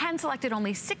hand-selected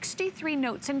only 63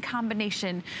 notes in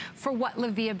combination for what La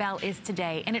Vie est Belle is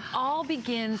today. And it all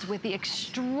begins with the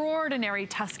extraordinary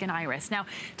Tuscan iris. Now,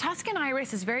 Tuscan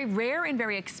iris is very rare and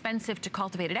very expensive to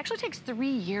cultivate. It actually takes 3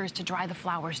 years to dry the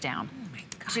flowers down. Oh my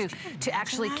gosh, to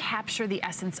actually capture the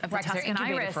essence of the Tuscan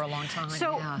iris. For a long time.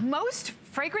 So most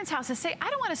fragrance houses say, I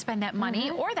don't want to spend that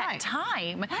money or that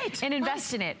time and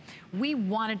invest in it. We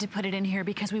wanted to put it in here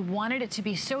because we wanted it to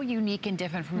be so unique and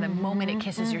different from the moment it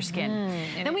kisses your skin.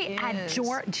 Then we add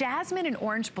jasmine and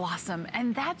orange blossom,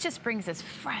 and that just brings us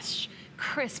fresh,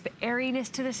 crisp airiness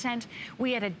to the scent.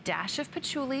 We add a dash of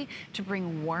patchouli to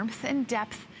bring warmth and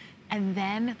depth, and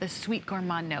then the sweet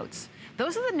gourmand notes.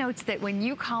 Those are the notes that when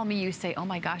you call me, you say, oh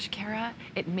my gosh, Kara,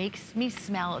 it makes me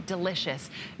smell delicious.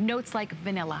 Notes like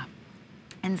vanilla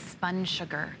and spun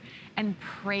sugar and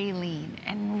praline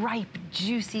and ripe,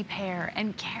 juicy pear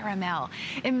and caramel.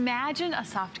 Imagine a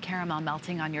soft caramel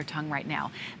melting on your tongue right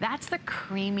now. That's the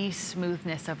creamy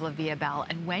smoothness of La Vie Belle.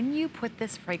 And when you put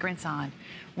this fragrance on,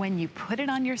 when you put it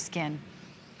on your skin,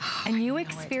 and you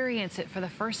experience it for the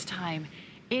first time,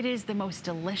 it is the most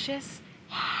delicious,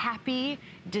 happy,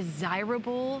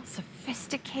 desirable,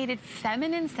 sophisticated,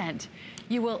 feminine scent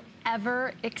you will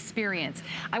ever experience.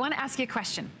 I want to ask you a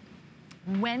question.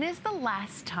 When is the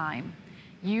last time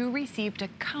you received a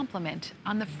compliment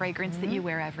on the fragrance that you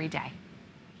wear every day?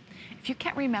 If you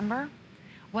can't remember,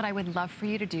 what I would love for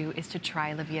you to do is to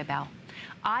try La Vie Belle.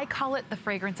 I call it the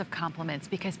fragrance of compliments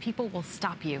because people will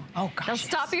stop you. Oh, gosh, They'll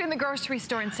stop you in the grocery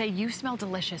store and say, you smell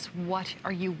delicious. What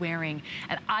are you wearing?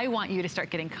 And I want you to start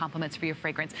getting compliments for your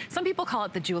fragrance. Some people call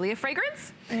it the Julia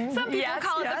fragrance. Some people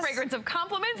call it the fragrance of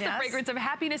compliments, the fragrance of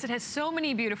happiness. It has so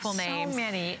many beautiful names. So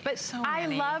many. But I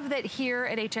love that here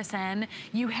at HSN,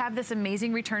 you have this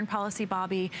amazing return policy,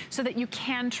 Bobby, so that you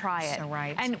can try it. So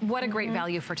right. And what a great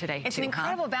value for today. It's an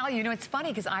incredible value. You know, it's funny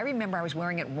because I remember I was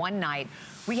wearing it one night.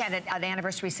 We had an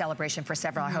anniversary celebration for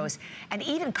several hosts, and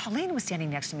even Colleen was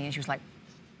standing next to me, and she was like,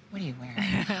 what are you wearing?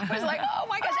 I was like, oh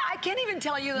my gosh, I can't even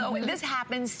tell you though, this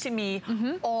happens to me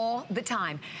all the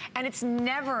time. And it's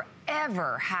never,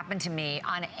 ever happened to me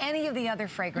on any of the other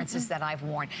fragrances that I've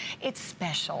worn. It's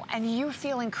special, and you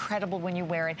feel incredible when you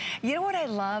wear it. You know what I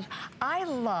love? I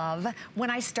love when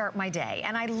I start my day,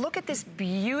 and I look at this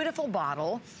beautiful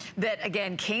bottle that,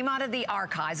 again, came out of the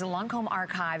archives, the Lancome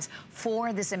archives,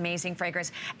 for this amazing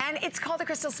fragrance. And it's called the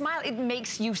Crystal Smile. It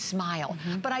makes you smile.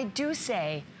 But I do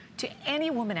say, to any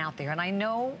woman out there, and I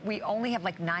know we only have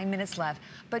like 9 minutes left,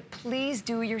 but please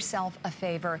do yourself a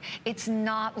favor. It's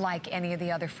not like any of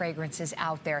the other fragrances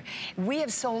out there. We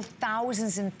have sold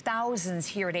thousands and thousands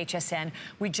here at HSN.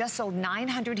 We just sold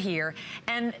 900 here.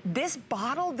 And this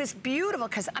bottle, this beautiful,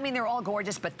 because I mean, they're all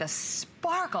gorgeous, but the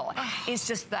sparkle is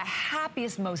just the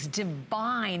happiest, most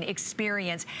divine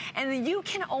experience. And you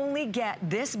can only get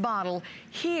this bottle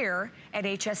here at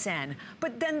HSN.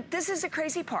 But then this is the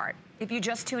crazy part. If you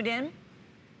just tuned in,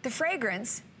 the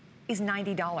fragrance is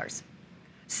 $90.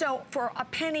 So for a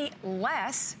penny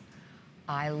less,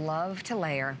 I love to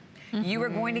layer. You are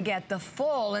going to get the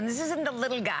full, and this isn't a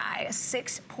little guy,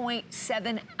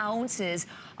 6.7 ounces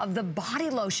of the body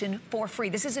lotion for free.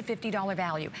 This is a $50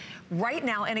 value. Right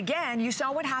now, and again, you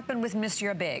saw what happened with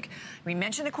Monsieur Big. We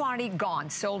mentioned the quantity, gone,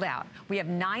 sold out. We have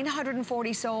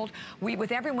 940 sold.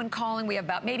 With everyone calling, we have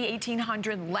about maybe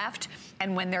 1,800 left,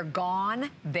 and when they're gone,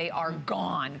 they are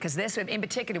gone. Because this, in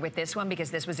particular with this one, because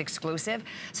this was exclusive.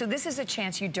 So this is a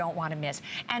chance you don't want to miss.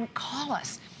 And call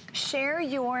us. Share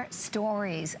your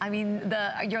stories. I mean,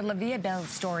 your La Vie Belle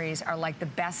stories are like the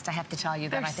best, I have to tell you,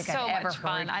 that I think I've ever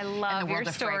heard. I love your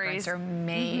stories. They're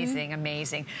amazing,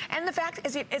 amazing. And the fact,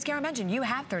 as Karen mentioned, you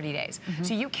have 30 days.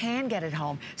 So you can get it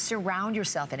home, surround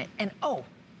yourself in it. And oh,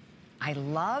 I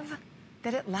love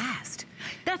that it lasts.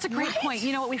 That's a great point.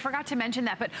 You know what, we forgot to mention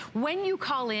that, but when you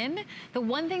call in, the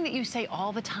one thing that you say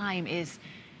all the time is,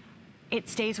 it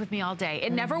stays with me all day.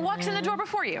 It never walks in the door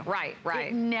before you. Right.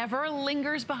 It never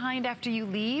lingers behind after you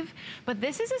leave. But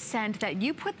this is a scent that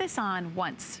you put this on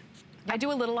once. I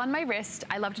do a little on my wrist.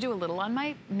 I love to do a little on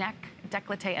my neck,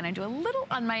 décolleté, and I do a little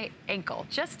on my ankle,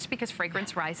 just because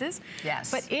fragrance rises. Yes.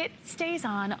 But it stays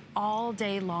on all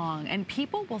day long, and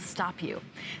people will stop you.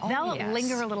 They'll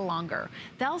linger a little longer.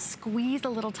 They'll squeeze a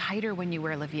little tighter when you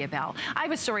wear La Vie Belle. I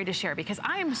have a story to share because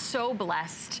I am so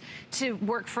blessed to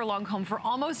work for Lancome for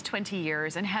almost 20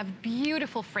 years and have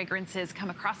beautiful fragrances come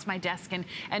across my desk and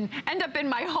end up in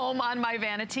my home on my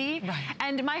vanity.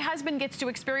 And my husband gets to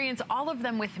experience all of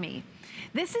them with me.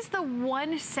 This is the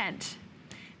one scent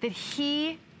that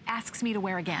he asks me to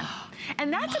wear again.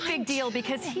 And that's a big deal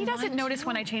because he doesn't notice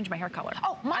when I change my hair color.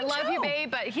 Oh, I love you, babe,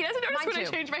 but he doesn't notice when I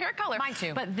change my hair color. Mine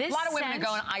too. But this a lot of women scent, are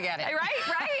going, I get it.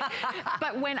 Right?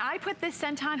 But when I put this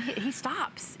scent on, he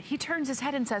stops. He turns his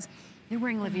head and says, you're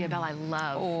wearing La Vie Belle. I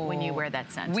love when you wear that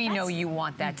scent. We know you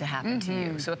want that to happen to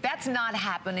you. So if that's not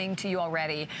happening to you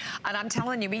already, and I'm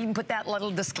telling you, we even put that little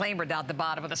disclaimer down at the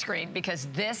bottom of the screen because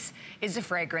this is a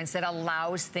fragrance that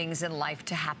allows things in life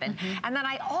to happen. And then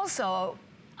I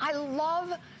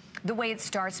love the way it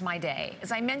starts my day.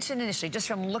 As I mentioned initially, just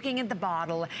from looking at the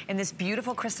bottle and this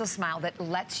beautiful crystal smile that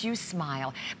lets you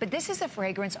smile. But this is a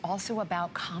fragrance also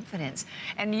about confidence.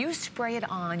 And you spray it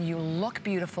on, you look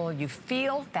beautiful, you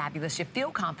feel fabulous, you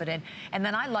feel confident. And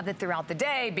then I love it throughout the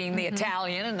day, being the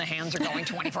Italian and the hands are going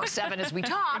 24/7 as we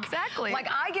talk. Exactly. Like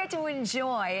I get to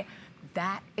enjoy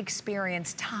that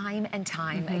experience time and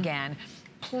time again.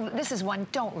 this is one,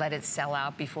 don't let it sell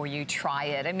out before you try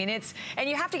it. I mean, and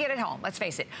you have to get it home, let's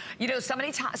face it. You know, so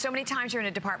many times you're in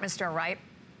a department store, right?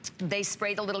 They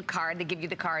spray the little card, they give you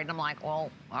the card, and I'm like,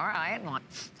 well, all right. I'm like,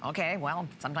 okay, well,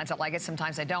 sometimes I like it,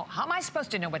 sometimes I don't. How am I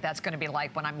supposed to know what that's gonna be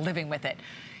like when I'm living with it?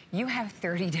 You have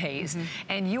 30 days,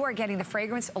 and you are getting the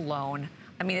fragrance alone.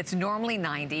 I mean, it's normally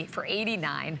 $90 for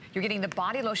 $89. You're getting the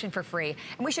body lotion for free.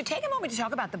 And we should take a moment to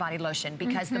talk about the body lotion,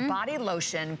 because the body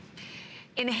lotion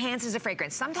enhances the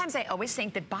fragrance. Sometimes I always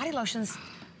think that body lotions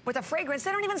with a fragrance,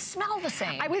 they don't even smell the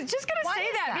same. I was just gonna say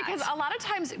that because a lot of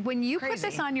times when you put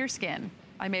this on your skin,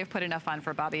 I may have put enough on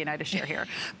for Bobby and I to share here.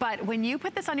 But when you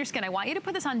put this on your skin, I want you to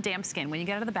put this on damp skin. When you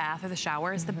get out of the bath or the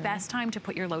shower is the best time to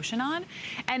put your lotion on.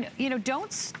 And you know,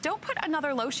 don't put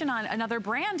another lotion on another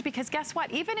brand, because guess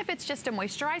what? Even if it's just a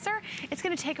moisturizer, it's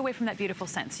gonna take away from that beautiful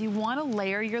scent. So you wanna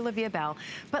layer your La Vie Belle,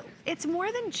 but it's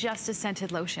more than just a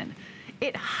scented lotion.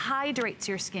 It hydrates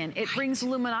your skin. It brings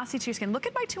luminosity to your skin. Look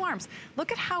at my 2 arms.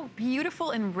 Look at how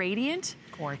beautiful and radiant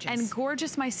and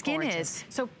gorgeous my skin is.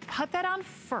 So put that on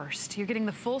first. You're getting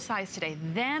the full size today.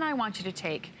 Then I want you to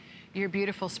take your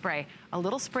beautiful spray. A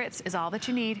little spritz is all that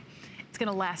you need. It's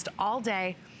gonna last all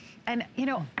day. And you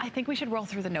know, I think we should roll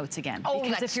through the notes again. Oh,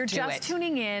 because if you're just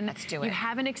tuning in, you it.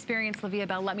 haven't experienced La Vie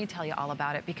Belle, let me tell you all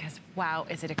about it, because wow,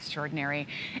 is it extraordinary.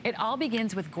 It all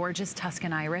begins with gorgeous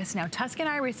Tuscan Iris. Now, Tuscan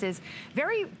Iris is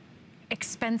very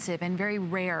expensive and very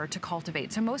rare to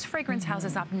cultivate. So most fragrance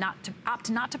houses opt not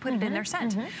to put it in their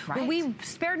scent. Well, we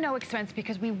spared no expense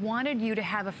because we wanted you to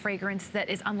have a fragrance that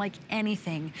is unlike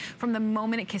anything from the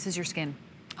moment it kisses your skin.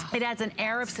 It adds an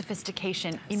air of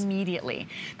sophistication immediately.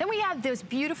 Then we have those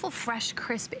beautiful, fresh,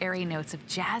 crisp, airy notes of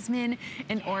jasmine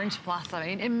and orange blossom. I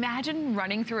mean, imagine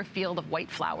running through a field of white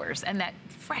flowers and that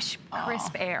fresh,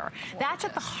 crisp air. That's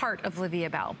at the heart of La Vie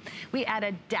Belle. We add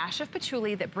a dash of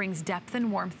patchouli that brings depth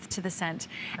and warmth to the scent.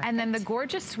 And then the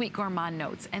gorgeous sweet gourmand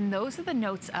notes. And those are the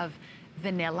notes of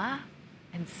vanilla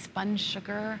and sponge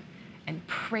sugar and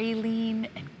praline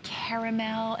and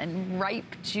caramel and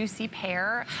ripe, juicy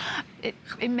pear.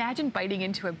 Imagine biting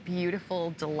into a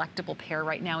beautiful, delectable pear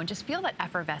right now and just feel that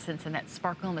effervescence and that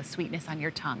sparkle and the sweetness on your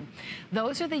tongue.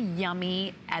 Those are the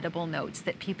yummy, edible notes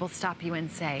that people stop you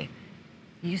and say,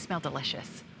 you smell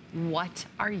delicious. What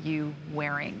are you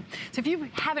wearing? So if you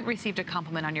haven't received a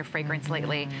compliment on your fragrance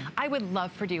lately, I would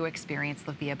love for you to experience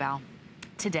La Vie Belle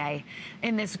today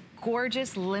in this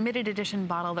gorgeous limited edition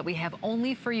bottle that we have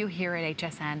only for you here at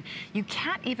HSN. You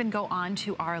can't even go on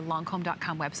to our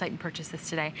Lancome.com website and purchase this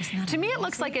today. To me, it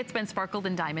looks like it's been sparkled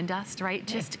in diamond dust, right?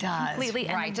 Just completely,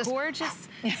 and just gorgeous.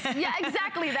 Yeah,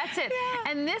 exactly, that's it.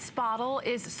 And this bottle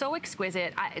is so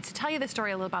exquisite. To tell you the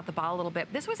story about the bottle a little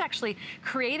bit, this was actually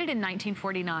created in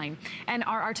 1949, and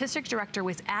our artistic director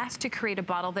was asked to create a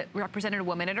bottle that represented a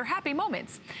woman at her happy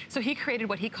moments. So he created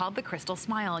what he called the crystal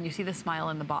smile, and you see the smile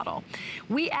in the bottle.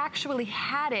 We actually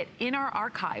had it in our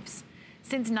archives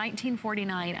since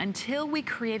 1949 until we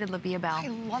created La Vie Belle. I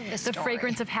love this The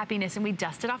fragrance of happiness, and we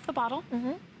dusted off the bottle,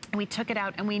 and we took it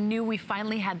out, and we knew we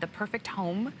finally had the perfect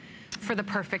home for the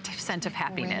perfect scent of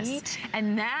happiness.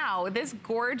 And now this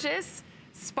gorgeous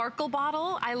sparkle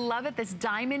bottle, I love it, this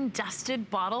diamond dusted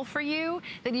bottle for you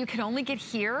that you can only get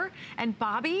here. And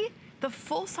Bobby, the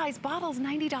full-size bottle is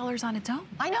 $90 on its own.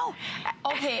 I know.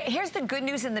 Okay, here's the good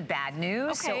news and the bad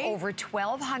news. So over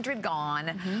 1,200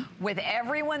 gone. With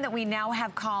everyone that we now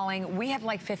have calling, we have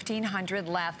like 1,500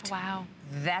 left. Wow.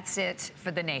 That's it for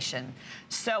the nation.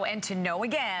 So, and to know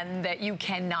again that you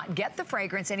cannot get the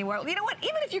fragrance anywhere. You know what,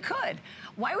 even if you could,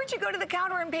 why would you go to the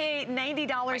counter and pay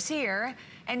 $90 here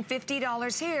and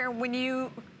 $50 here when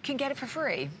you can get it for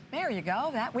free? There you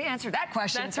go. We answered that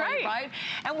question. That's right.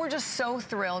 And we're just so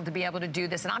thrilled to be able to do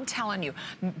this. And I'm telling you,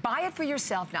 buy it for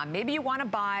yourself now. Maybe you want to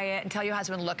buy it and tell your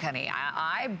husband, look, honey,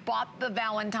 I bought the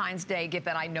Valentine's Day gift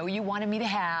that I know you wanted me to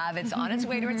have. It's on its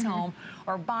way to its home.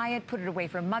 Or buy it, put it away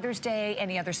for Mother's Day,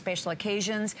 any other special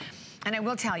occasions. And I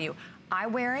will tell you, I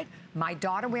wear it. My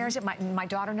daughter wears it. My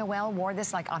daughter Noelle wore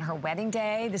this like on her wedding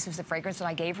day. This was the fragrance that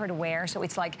I gave her to wear. So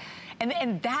it's like,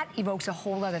 and that evokes a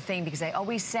whole other thing, because I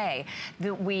always say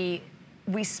that we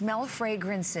smell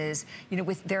fragrances, you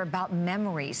know, they're about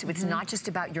memories. So it's not just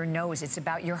about your nose, it's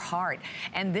about your heart.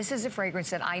 And this is a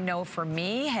fragrance that I know for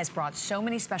me has brought so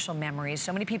many special memories,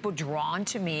 so many people drawn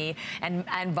to me, and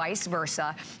vice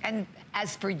versa. And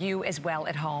as for you as well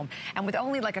at home. And with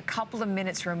only like a couple of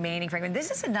minutes remaining fragrance, this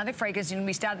is another fragrance, you know,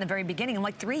 we started in the very beginning, and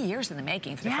like 3 years in the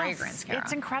making for the fragrance, Kara.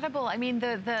 It's incredible. I mean,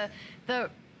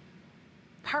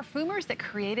 perfumers that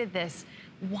created this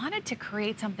wanted to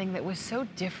create something that was so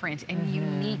different and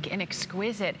unique and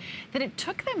exquisite that it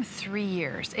took them 3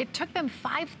 years. It took them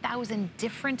 5,000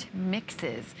 different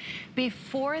mixes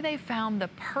before they found the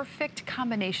perfect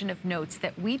combination of notes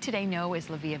that we today know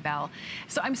as La Vie Belle.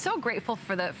 So I'm so grateful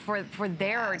for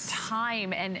their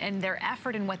time and their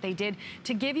effort and what they did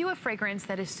to give you a fragrance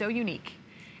that is so unique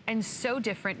and so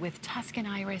different, with Tuscan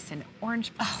iris and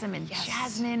orange blossom and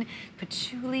jasmine,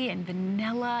 patchouli and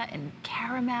vanilla and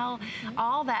caramel,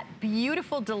 all that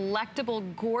beautiful, delectable,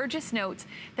 gorgeous notes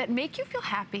that make you feel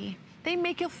happy. They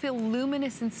make you feel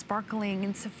luminous and sparkling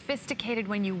and sophisticated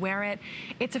when you wear it.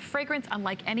 It's a fragrance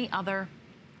unlike any other.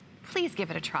 Please give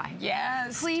it a try.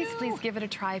 Yes. Please give it a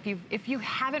try. If you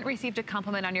haven't received a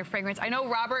compliment on your fragrance, I know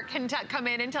Robert can come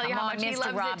in and tell you how much he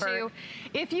loves it too.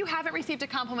 If you haven't received a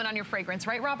compliment on your fragrance,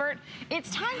 right, Robert?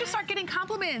 It's time to start getting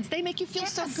compliments. They make you feel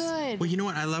so good. Well, you know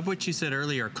what? I love what you said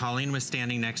earlier. Colleen was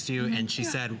standing next to you and she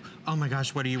said, "Oh my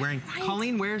gosh, what are you wearing?"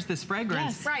 Colleen wears this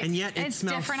fragrance, and yet it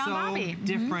smells different so on Bobby.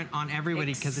 different on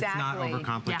everybody because it's not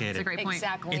overcomplicated. Yeah, that's a great point.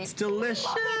 Exactly. It's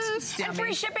delicious. And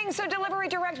free shipping, so delivery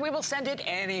direct. We will send it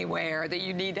anywhere that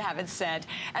you need to have it sent.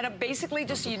 And basically,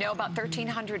 just so you know, about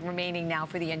 1,300 remaining now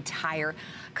for the entire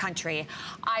country.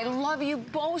 I love you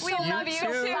both. We love you too.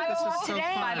 5 o'clock so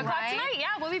today. fun. 5 o'clock tonight. Yeah,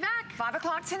 we'll be back. 5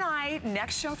 o'clock tonight.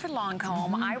 Next show for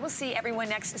Lancome. I will see everyone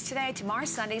next today. Tomorrow,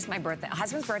 Sunday's my birthday,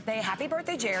 husband's birthday. Happy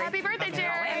birthday, Jerry. Happy birthday,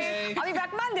 Jerry. I'll be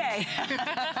back Monday.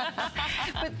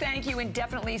 But thank you, and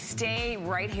definitely stay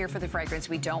right here for the fragrance.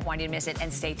 We don't want you to miss it.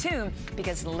 And stay tuned,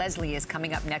 because Leslie is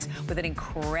coming up next with an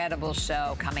incredible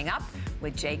show coming up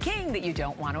with Jay King that you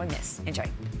don't want to miss. Enjoy.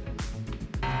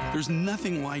 There's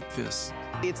nothing like this.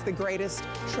 It's the greatest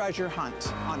treasure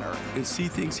hunt on Earth. And see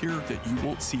things here that you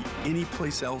won't see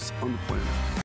anyplace else on the planet.